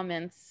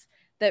comments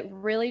that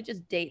really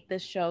just date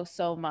this show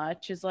so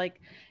much is like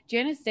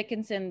Janice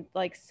Dickinson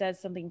like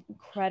says something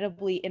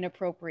incredibly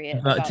inappropriate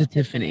about to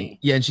Tiffany.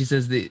 Yeah, and she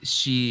says that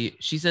she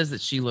says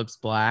that she looks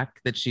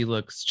black, that she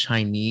looks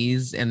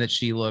Chinese, and that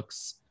she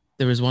looks.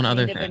 There was one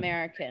other thing. Native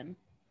American.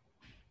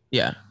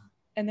 Yeah.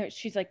 And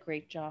she's like,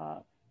 great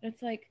job.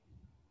 It's like,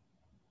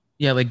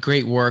 yeah, like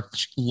great work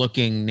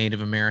looking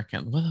Native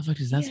American. What the fuck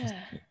is that supposed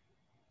to be?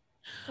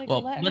 Like,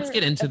 well, let's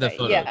get into the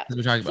photo because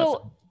we're talking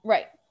about.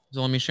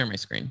 So let me share my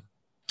screen.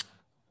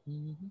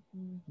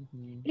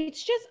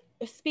 It's just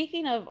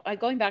speaking of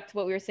going back to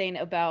what we were saying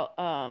about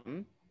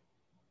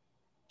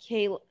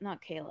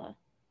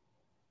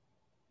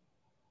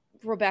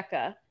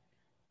Rebecca.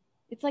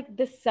 It's like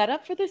the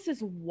setup for this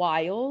is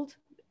wild.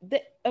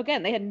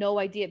 Again, they had no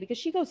idea because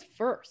she goes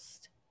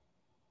first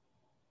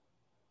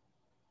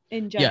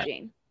in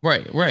judging. Yeah,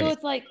 right. So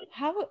it's like,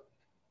 how?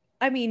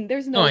 I mean,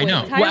 there's no way.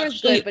 Tyra's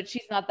good, but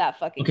she's not that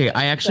fucking good.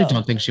 I actually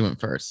don't think she went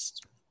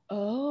first.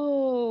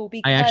 Oh,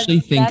 because I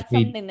actually think that's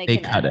something they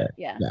can cut edit.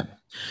 it. Yeah.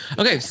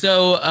 Okay,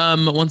 so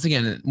once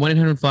again,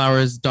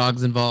 1-800-Flowers,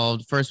 dogs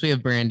involved. First, we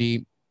have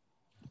Brandy.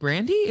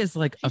 Brandy is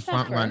like a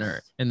front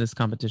runner in this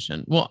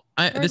competition. Well,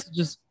 this is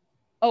just.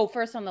 Oh,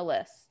 first on the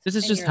list. This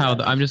is just how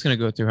I'm just gonna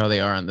go through how they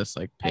are on this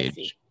like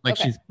page. Like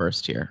she's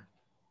first here.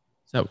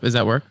 So does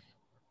that work?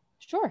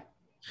 Sure.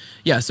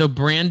 Yeah. So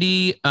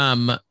Brandy,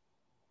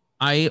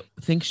 I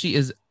think she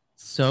is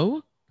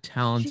so She's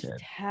talented.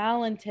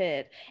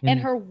 talented. And And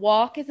her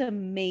walk is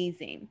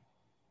amazing.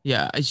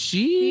 yeah,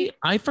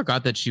 I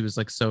forgot that she was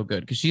like so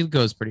good because she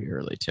goes pretty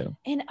early too.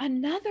 And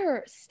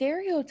another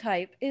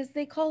stereotype is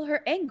they call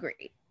her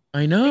angry.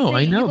 I They know, say I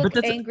you know, look but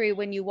that's angry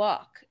when you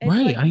walk. It's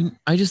right. like,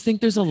 I just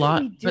think there's a what are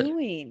lot, we but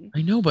doing?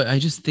 I know, but I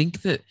just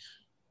think that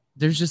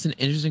there's just an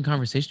interesting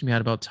conversation we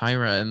had about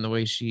Tyra and the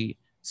way she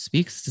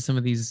speaks to some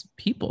of these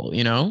people,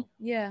 you know?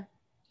 Yeah.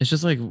 It's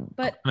just like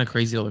But kind of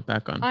crazy to look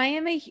back on. I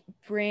am a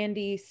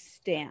Brandy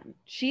stan.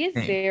 She is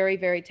Same. very,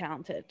 very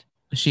talented.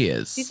 She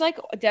She's is. like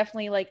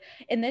definitely like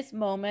in this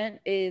moment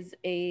is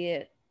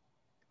a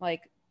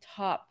like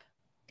top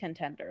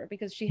contender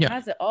because she Yeah.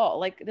 has it all.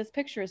 Like this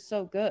picture is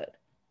so good.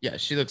 Yeah,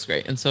 she looks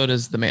great. And so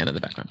does the man in the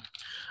background.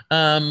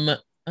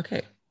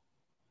 Okay.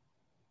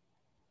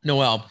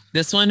 Noelle,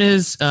 this one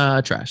is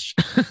trash.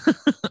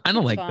 I don't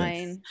It's like this.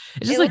 fine. It's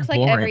It just like looks like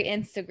boring. every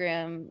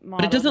Instagram But it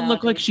model doesn't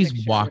look like nowadays she's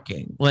picture.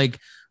 walking. Yeah, Like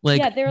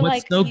they're what's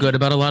like so these. good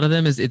about a lot of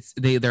them is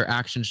they're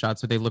action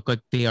shots where they look like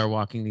they are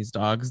walking these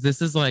dogs.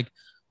 This is like,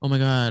 oh my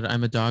god,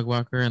 I'm a dog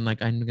walker and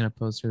like I'm gonna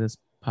pose for this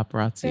They're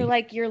paparazzi.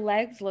 like your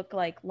legs look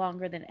like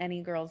longer than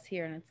any girl's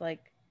here, and it's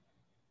like,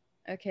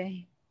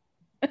 okay.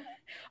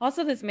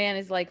 Also, this man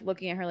is like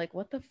looking at her like,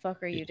 what the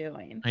fuck are you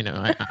doing? I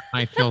know.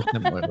 I feel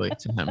similarly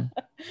to him.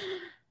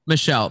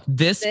 Michelle,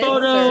 this This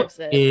photo serves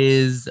it.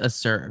 is a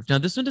serve. Now,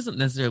 this one doesn't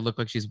necessarily look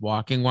like she's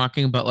walking,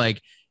 but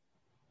like,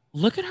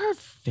 look at her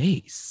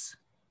face.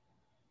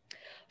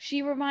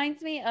 She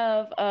reminds me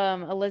of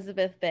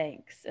Elizabeth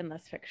Banks in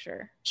this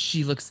picture.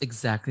 She looks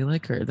exactly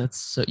like her. That's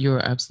so, you're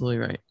absolutely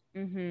right.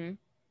 Mm-hmm.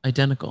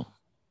 Identical.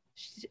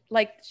 She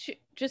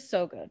just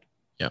so good.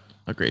 Yep,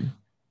 agreed.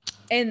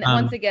 And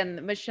once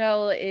again,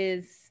 Michelle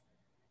is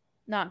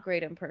not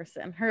great in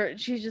person.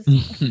 She's just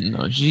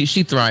no, she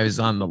thrives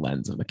on the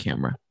lens of the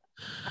camera.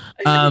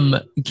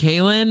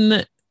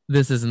 Kaylin,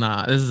 this is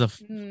a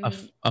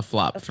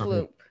flop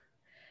for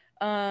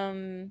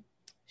floop.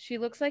 She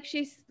looks like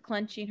she's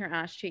clenching her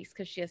ass cheeks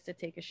because she has to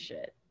take a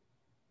shit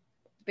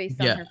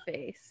based on her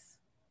face.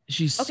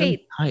 She's okay.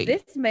 So tight.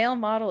 This male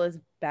model is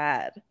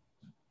bad.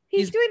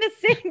 He's doing the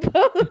same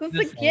pose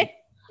again.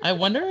 I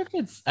wonder if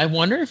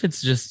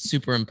it's just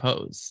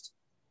superimposed.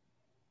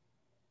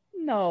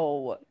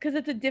 No, because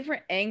it's a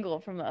different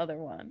angle from the other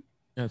one.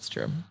 That's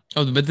true.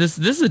 Oh, but this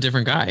is a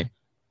different guy.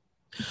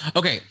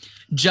 Okay,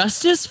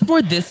 justice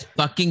for this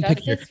fucking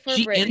picture.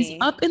 She ends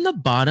up in the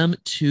bottom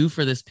 2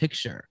 for this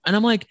picture, and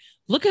I'm like,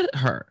 look at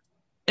her.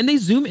 And they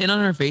zoom in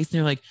on her face, and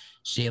they're like,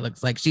 she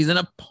looks like she's in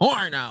a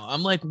porno.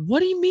 I'm like, what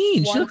do you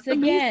mean? She looks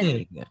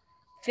amazing.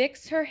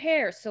 Fix her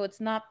hair so it's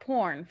not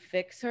porn.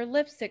 Fix her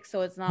lipstick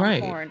so it's not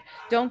porn.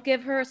 Don't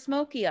give her a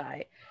smoky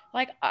eye.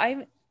 Like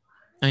I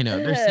know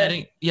they're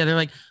setting. Yeah, they're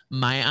like,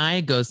 my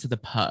eye goes to the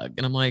pug,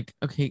 and I'm like,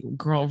 okay,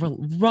 girl,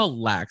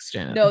 relax,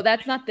 Janet. No,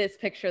 that's not this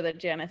picture that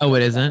Janice. Oh,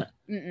 it isn't.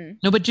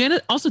 No, but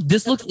Janet. Also,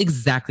 this looks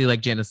exactly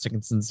like Janice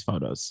Dickinson's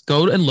photos.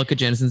 Go and look at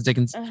Janice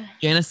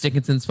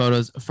Dickinson's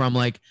photos from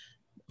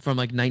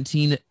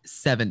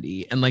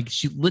 1970, and like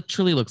she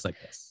literally looks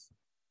like this.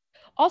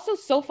 Also,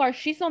 so far,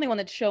 she's the only one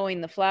that's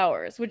showing the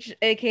flowers, which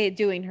aka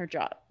doing her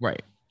job.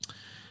 Right.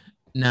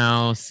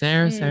 Now,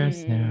 Sarah.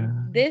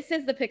 This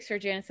is the picture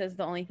Janice says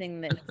the only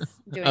thing that's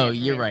doing. Oh,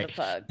 you're right. The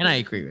pug. And I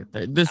agree with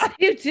her. This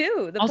you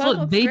too.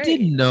 Also, they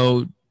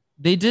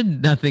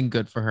did nothing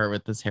good for her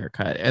with this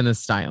haircut and the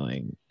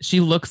styling.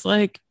 She looks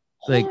like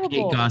Kate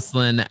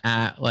Gosselin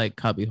at like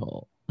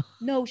Cubbyhole.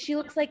 No, she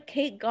looks like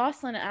Kate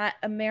Gosselin at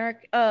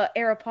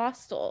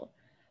Aeropostale.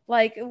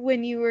 Like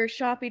when you were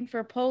shopping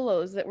for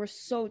polos that were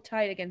so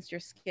tight against your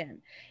skin.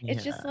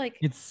 It's just like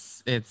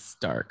it's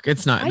dark.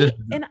 It's not.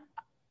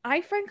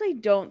 I frankly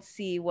don't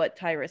see what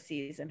Tyra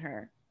sees in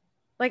her.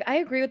 Like I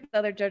agree with the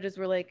other judges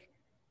were like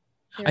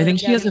I think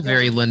she has a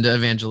very Linda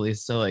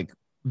Evangelista like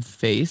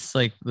face,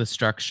 like the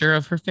structure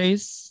of her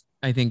face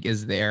I think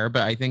is there,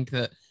 but I think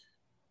that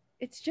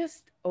it's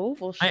just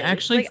oval shaped. I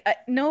actually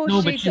no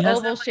shaped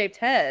oval shaped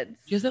heads.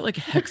 She has that like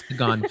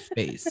hexagon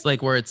face,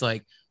 like where it's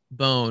like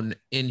bone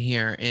in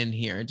here. Do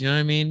you know what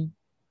I mean?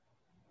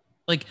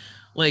 Like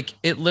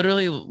it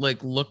literally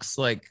like looks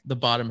like the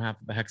bottom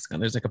half of a hexagon.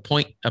 There's like a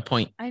point.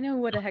 I know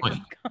what a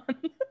hexagon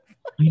is.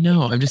 I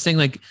know. I'm just saying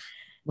like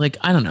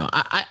I don't know.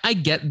 I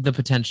get the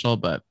potential,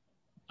 but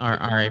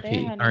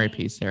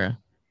RIP Sarah.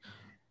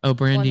 Oh,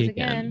 Brandy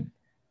again.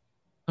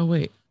 Oh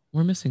wait,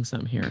 we're missing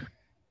some here.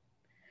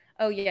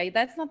 Oh yeah,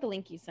 that's not the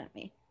link you sent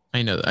me.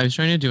 I know. I was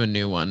trying to do a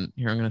new one.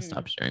 Here, I'm gonna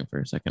stop sharing for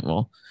a second.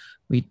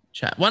 We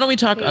chat. Why don't we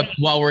talk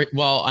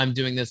while I'm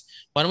doing this?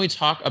 Why don't we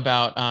talk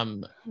about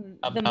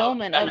the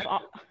moment of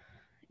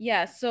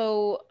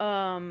so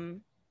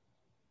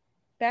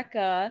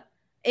Becca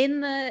in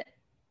the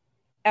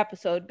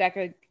episode,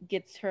 Becca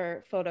gets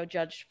her photo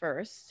judged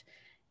first,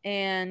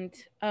 and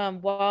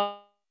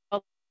while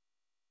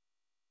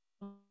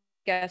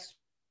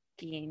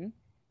guessing,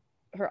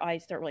 her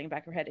eyes start rolling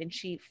back her head, and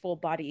she full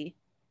body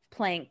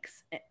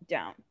planks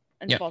down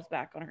and falls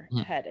back on her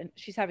head, and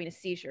she's having a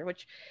seizure,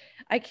 which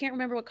I can't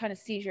remember what kind of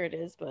seizure it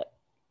is, but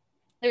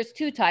there's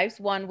two types.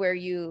 One where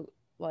you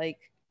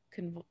like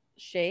can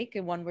shake,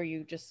 and one where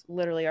you just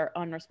literally are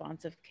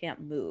unresponsive,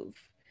 can't move.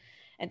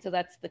 And so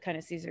that's the kind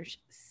of seizure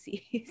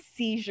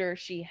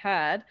she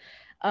had.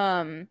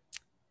 And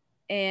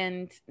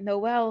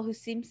Noelle, who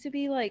seems to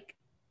be like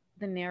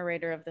the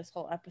narrator of this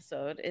whole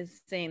episode,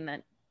 is saying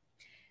that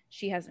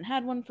she hasn't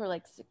had one for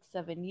like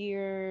 6-7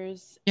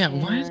 years. Yeah,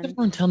 why does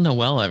everyone tell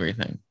Noelle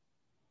everything?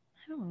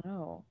 I don't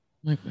know.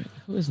 Like,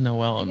 who is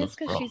Noelle in this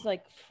world? I guess because she's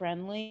like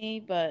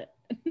friendly, but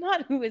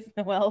not who is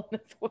Noelle in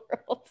this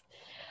world.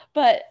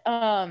 But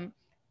Tom,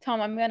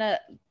 I'm gonna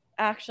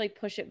actually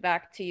push it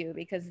back to you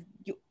because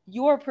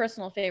your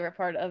personal favorite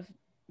part of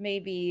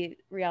maybe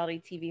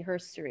reality TV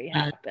history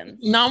happens.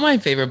 Not my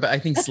favorite, but I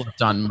think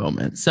slept on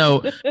moment.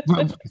 So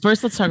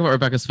first, let's talk about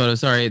Rebecca's photo.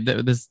 Sorry,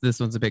 this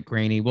one's a bit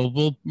grainy.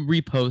 We'll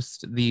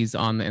repost these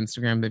on the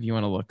Instagram if you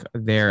want to look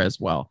there as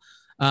well.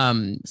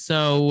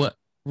 So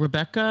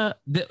Rebecca,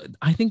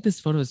 I think this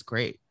photo is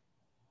great.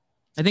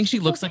 I think she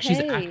looks like she's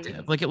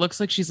active. Like it looks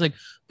like she's like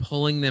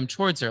pulling them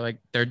towards her. Like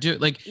they're doing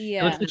like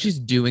it looks like she's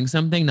doing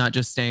something, not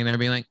just standing there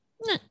being like.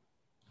 Eh.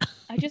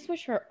 I just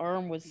wish her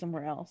arm was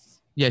somewhere else.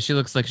 Yeah, she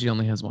looks like she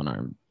only has one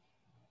arm.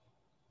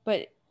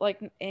 But like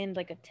and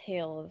like a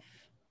tail of.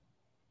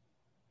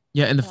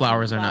 Yeah, and the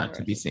flowers are not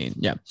to be seen.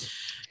 Yeah,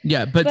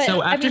 yeah. But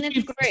so after I mean,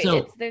 it's great.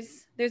 So,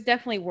 there's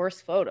definitely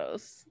worse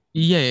photos.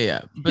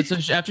 Yeah. But so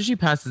after she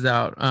passes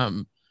out,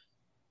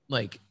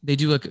 like they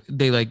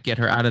get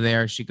her out of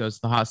there. She goes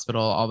to the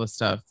hospital, all the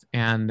stuff,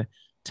 and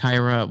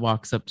Tyra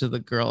walks up to the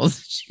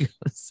girls. She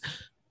goes,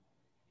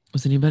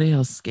 "Was anybody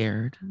else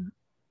scared?"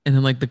 And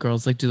then like the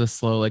girls like do the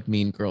slow like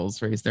mean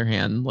girls raise their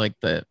hand like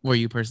were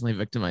you personally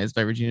victimized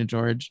by Regina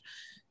George?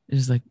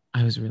 It's like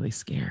I was really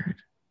scared.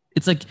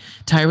 It's like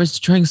Tyra's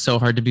trying so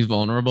hard to be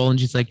vulnerable and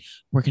she's like,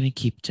 we're gonna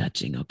keep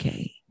judging,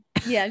 okay?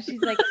 Yeah, she's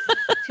like,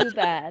 too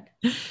bad.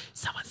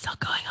 Someone's still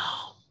going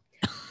home.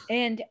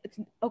 And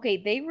okay,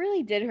 they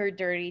really did her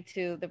dirty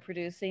to the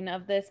producing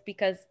of this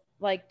because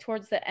like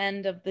towards the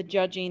end of the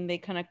judging, they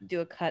kind of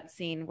do a cut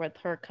scene with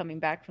her coming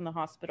back from the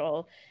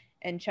hospital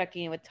and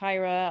checking in with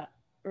Tyra.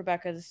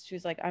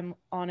 She's like, I'm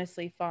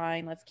honestly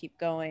fine. Let's keep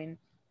going.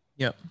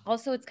 Yep.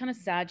 Also, it's kind of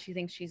sad. She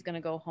thinks she's going to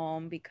go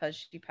home because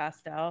she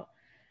passed out.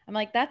 I'm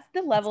like, that's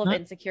the level of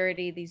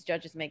insecurity these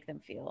judges make them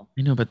feel.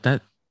 I know, but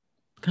that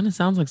kind of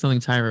sounds like something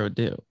Tyra would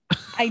do.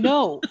 I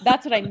know.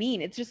 That's what I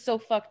mean. It's just so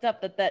fucked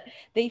up that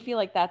they feel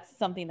like that's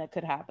something that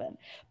could happen.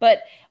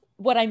 But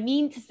what I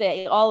mean to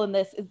say all in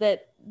this is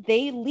that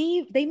they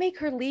make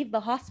her leave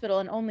the hospital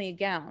in only a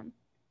gown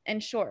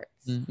and shorts.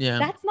 Yeah.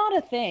 That's not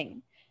a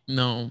thing.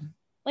 No.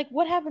 Like,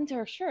 what happened to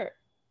her shirt?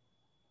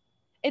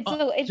 It's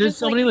there's just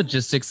so many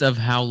logistics of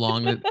how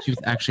long that she was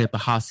actually at the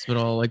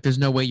hospital. Like, there's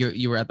no way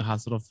you were at the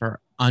hospital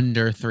for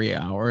under 3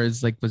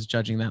 hours. Like, was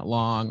judging that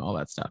long, all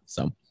that stuff.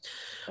 So,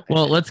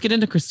 well, let's get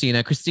into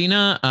Christina.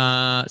 Christina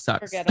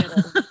sucks.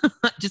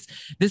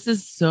 This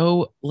is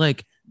so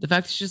like the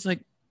fact that she's like,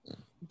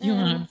 you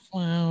want a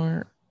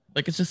flower?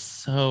 Like, it's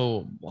just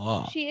so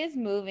blah. She is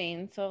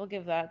moving, so I'll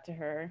give that to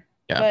her.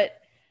 Yeah. But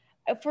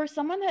for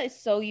someone that is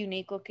so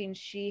unique looking,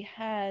 she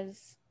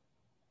has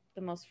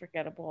the most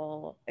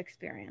forgettable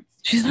experience.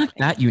 She's not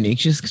that unique.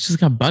 She's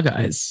got bug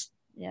eyes.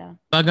 Yeah.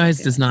 Bug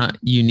eyes does not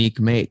unique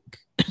make,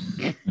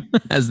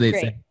 as they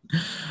say.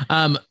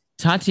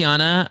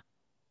 Tatiana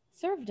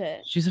served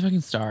it. She's a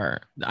fucking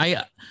star.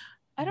 I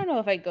don't know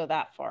if I'd go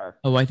that far.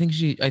 Oh, I think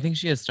she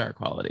has star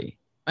quality.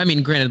 I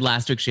mean, granted,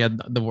 last week she had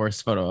the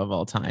worst photo of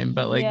all time,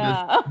 but like,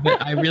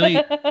 I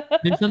really,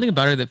 there's something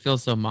about her that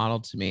feels so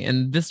modeled to me.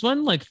 And this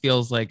one like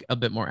feels like a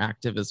bit more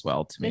active as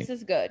well to me. This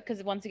is good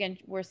because once again,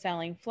 we're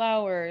selling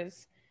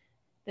flowers.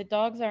 The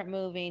dogs aren't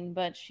moving,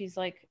 but she's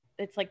like,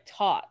 it's like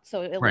taut.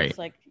 So it looks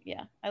like,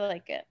 yeah, I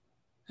like it.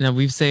 Now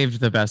we've saved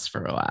the best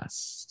for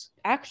last.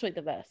 Actually,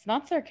 the best,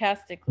 not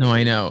sarcastically. No,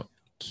 I know.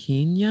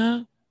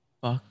 Kenya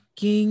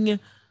fucking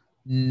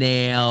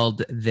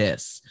nailed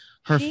this.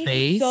 She's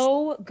face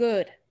so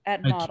good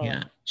at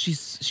modeling.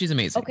 She's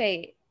amazing.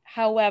 Okay,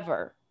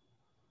 however,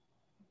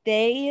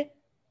 they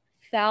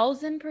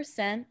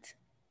 1,000%.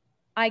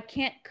 I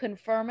can't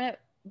confirm it,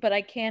 but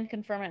I can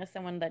confirm it as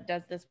someone that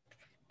does this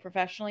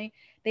professionally.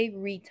 They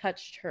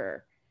retouched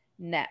her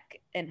neck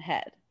and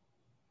head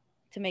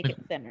to make it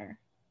thinner.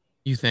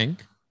 You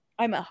think?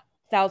 I'm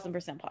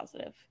 1,000%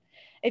 positive.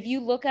 If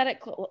you look at it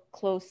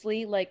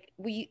closely, like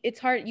it's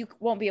hard. You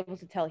won't be able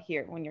to tell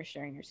here when you're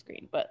sharing your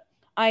screen, but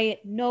I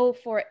know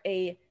for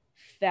a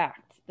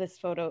fact this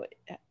photo,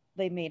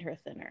 they made her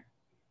thinner.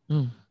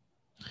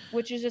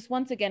 Which is just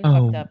once again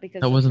fucked up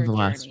because that wasn't the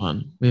last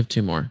one. We have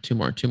two more.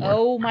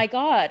 Oh my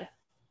God.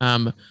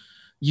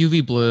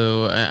 UV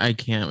blue. I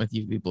can't with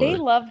UV blue. They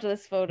loved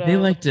this photo. They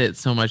liked it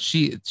so much.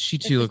 She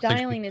too looks like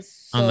styling is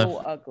so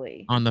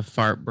ugly. On the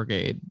fart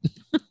brigade.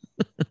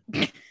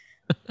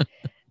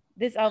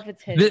 This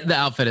outfit's hideous. The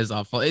outfit is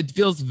awful. It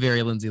feels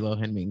very Lindsay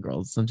Lohan Mean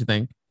Girls, don't you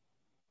think?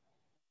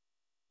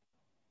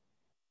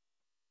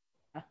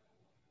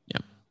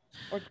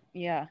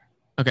 Yeah.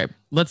 Okay,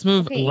 let's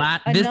move. Okay,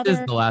 This is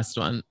another. the last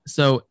one.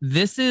 So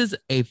this is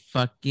a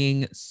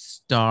fucking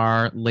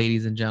star,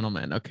 ladies and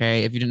gentlemen.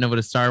 Okay, if you didn't know what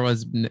a star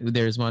was,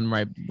 there's one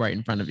right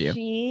in front of you.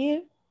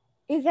 She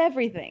is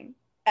everything.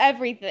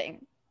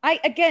 Everything.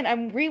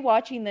 I'm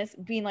rewatching this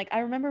being like, I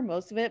remember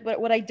most of it,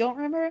 but what I don't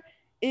remember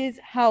is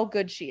how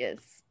good she is.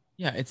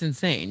 Yeah, it's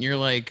insane. You're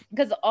like,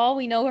 because all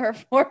we know her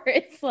for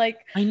is like,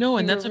 I know,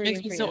 we and were that's what makes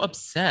rooting me for so you.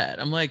 upset.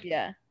 I'm like,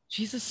 Yeah,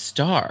 she's a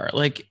star.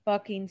 Like,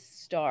 fucking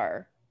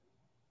star.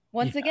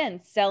 Once yeah, again,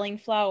 selling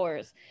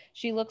flowers.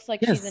 She looks like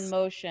she's in yes.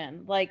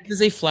 motion. Like, This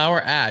is a flower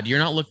ad. You're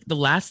not the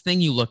last thing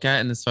you look at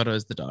in this photo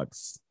is the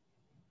dogs.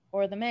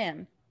 or the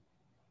man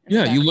in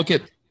the Yeah, you look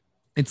at background.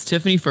 it's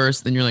Tiffany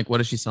first, then you're like, what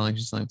is she selling?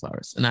 She's selling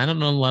flowers. And I don't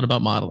know a lot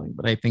about modeling,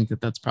 but I think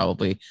that that's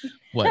probably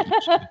what you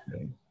should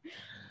be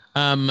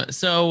doing.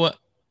 So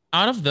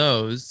out of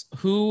those,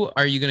 who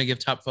are you going to give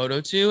top photo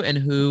to, and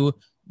who,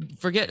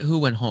 forget who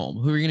went home,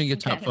 who are you going to give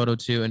top Okay. photo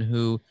to, and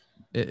who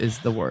is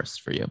the worst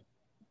for you?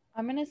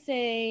 I'm gonna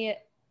say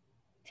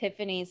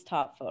Tiffany's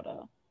top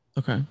photo.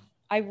 Okay.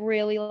 I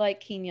really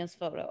like Kenya's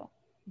photo,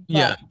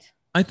 Yeah. but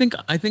I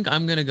think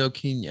I'm going to go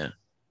Kenya.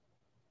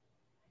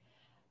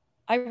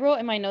 I wrote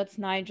in my notes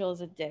Nigel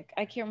is a dick.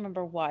 I can't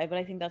remember why, but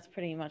I think that's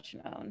pretty much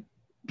known.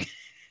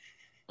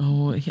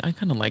 Oh, I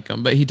kind of like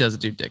him, but he does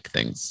do dick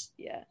things.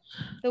 Yeah.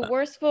 The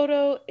worst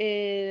photo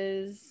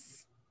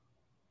is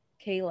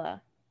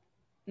Kayla.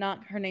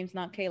 Not her name's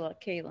not Kayla,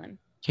 Kaylin.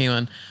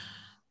 Kaylin.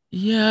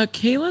 Yeah,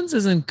 Kaylin's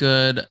isn't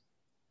good.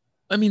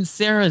 I mean,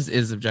 Sarah's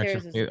is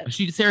objectively.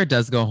 Sarah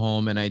does go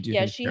home, and I do.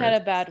 Yeah, think she Sarah's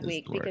had a bad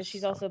week worse, because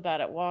she's so. also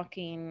bad at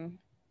walking.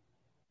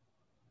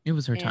 It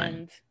was her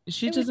time.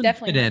 She it was doesn't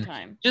definitely fit her in.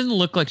 time. She doesn't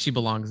look like she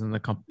belongs in the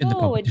in the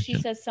No, and competition.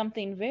 she says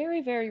something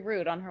very, very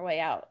rude on her way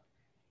out.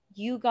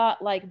 You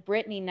got like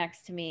Brittany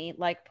next to me,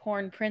 like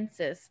porn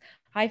princess,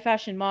 high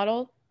fashion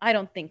model. I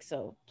don't think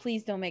so.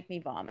 Please don't make me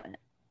vomit.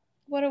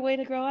 What a way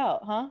to grow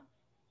out, huh?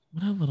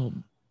 What a little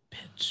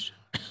bitch.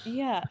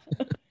 Yeah.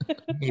 I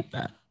hate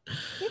that.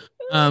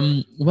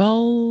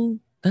 Well,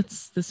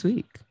 that's this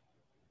week.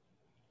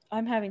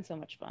 I'm having so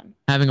much fun.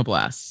 Having a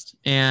blast.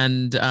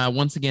 And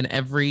once again,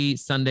 every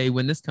Sunday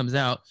when this comes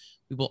out,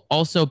 we will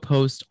also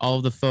post all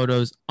of the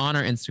photos on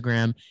our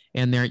Instagram,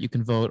 and there you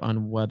can vote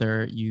on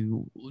whether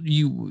you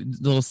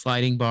little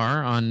sliding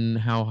bar on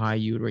how high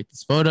you would rate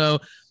this photo,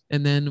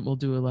 and then we'll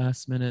do a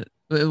last minute.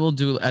 We'll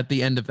do at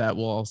the end of that.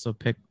 We'll also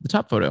pick the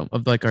top photo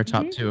of like our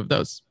top two of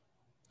those.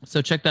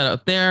 So check that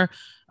out there,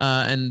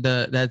 and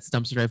that's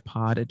Dumpster Dive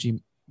Pod at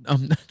Gmail.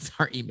 That's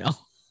our email.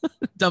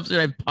 Dumpster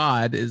Dive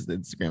Pod is the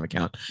Instagram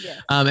account. Yeah.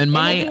 And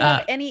my if you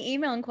have any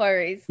email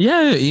inquiries,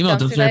 email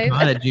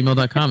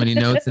dumpsterdivepod@gmail.com, any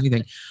notes,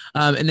 anything.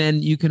 And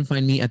then you can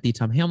find me at the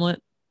Tom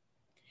Hamlet.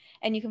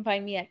 And you can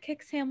find me at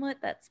Kix Hamlet.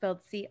 That's spelled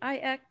Cix.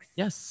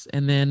 Yes.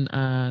 And then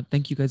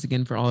thank you guys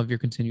again for all of your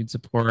continued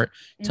support.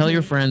 Tell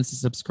your friends to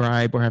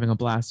subscribe. We're having a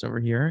blast over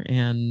here.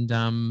 And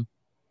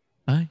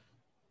bye.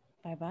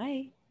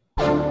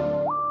 Bye-bye.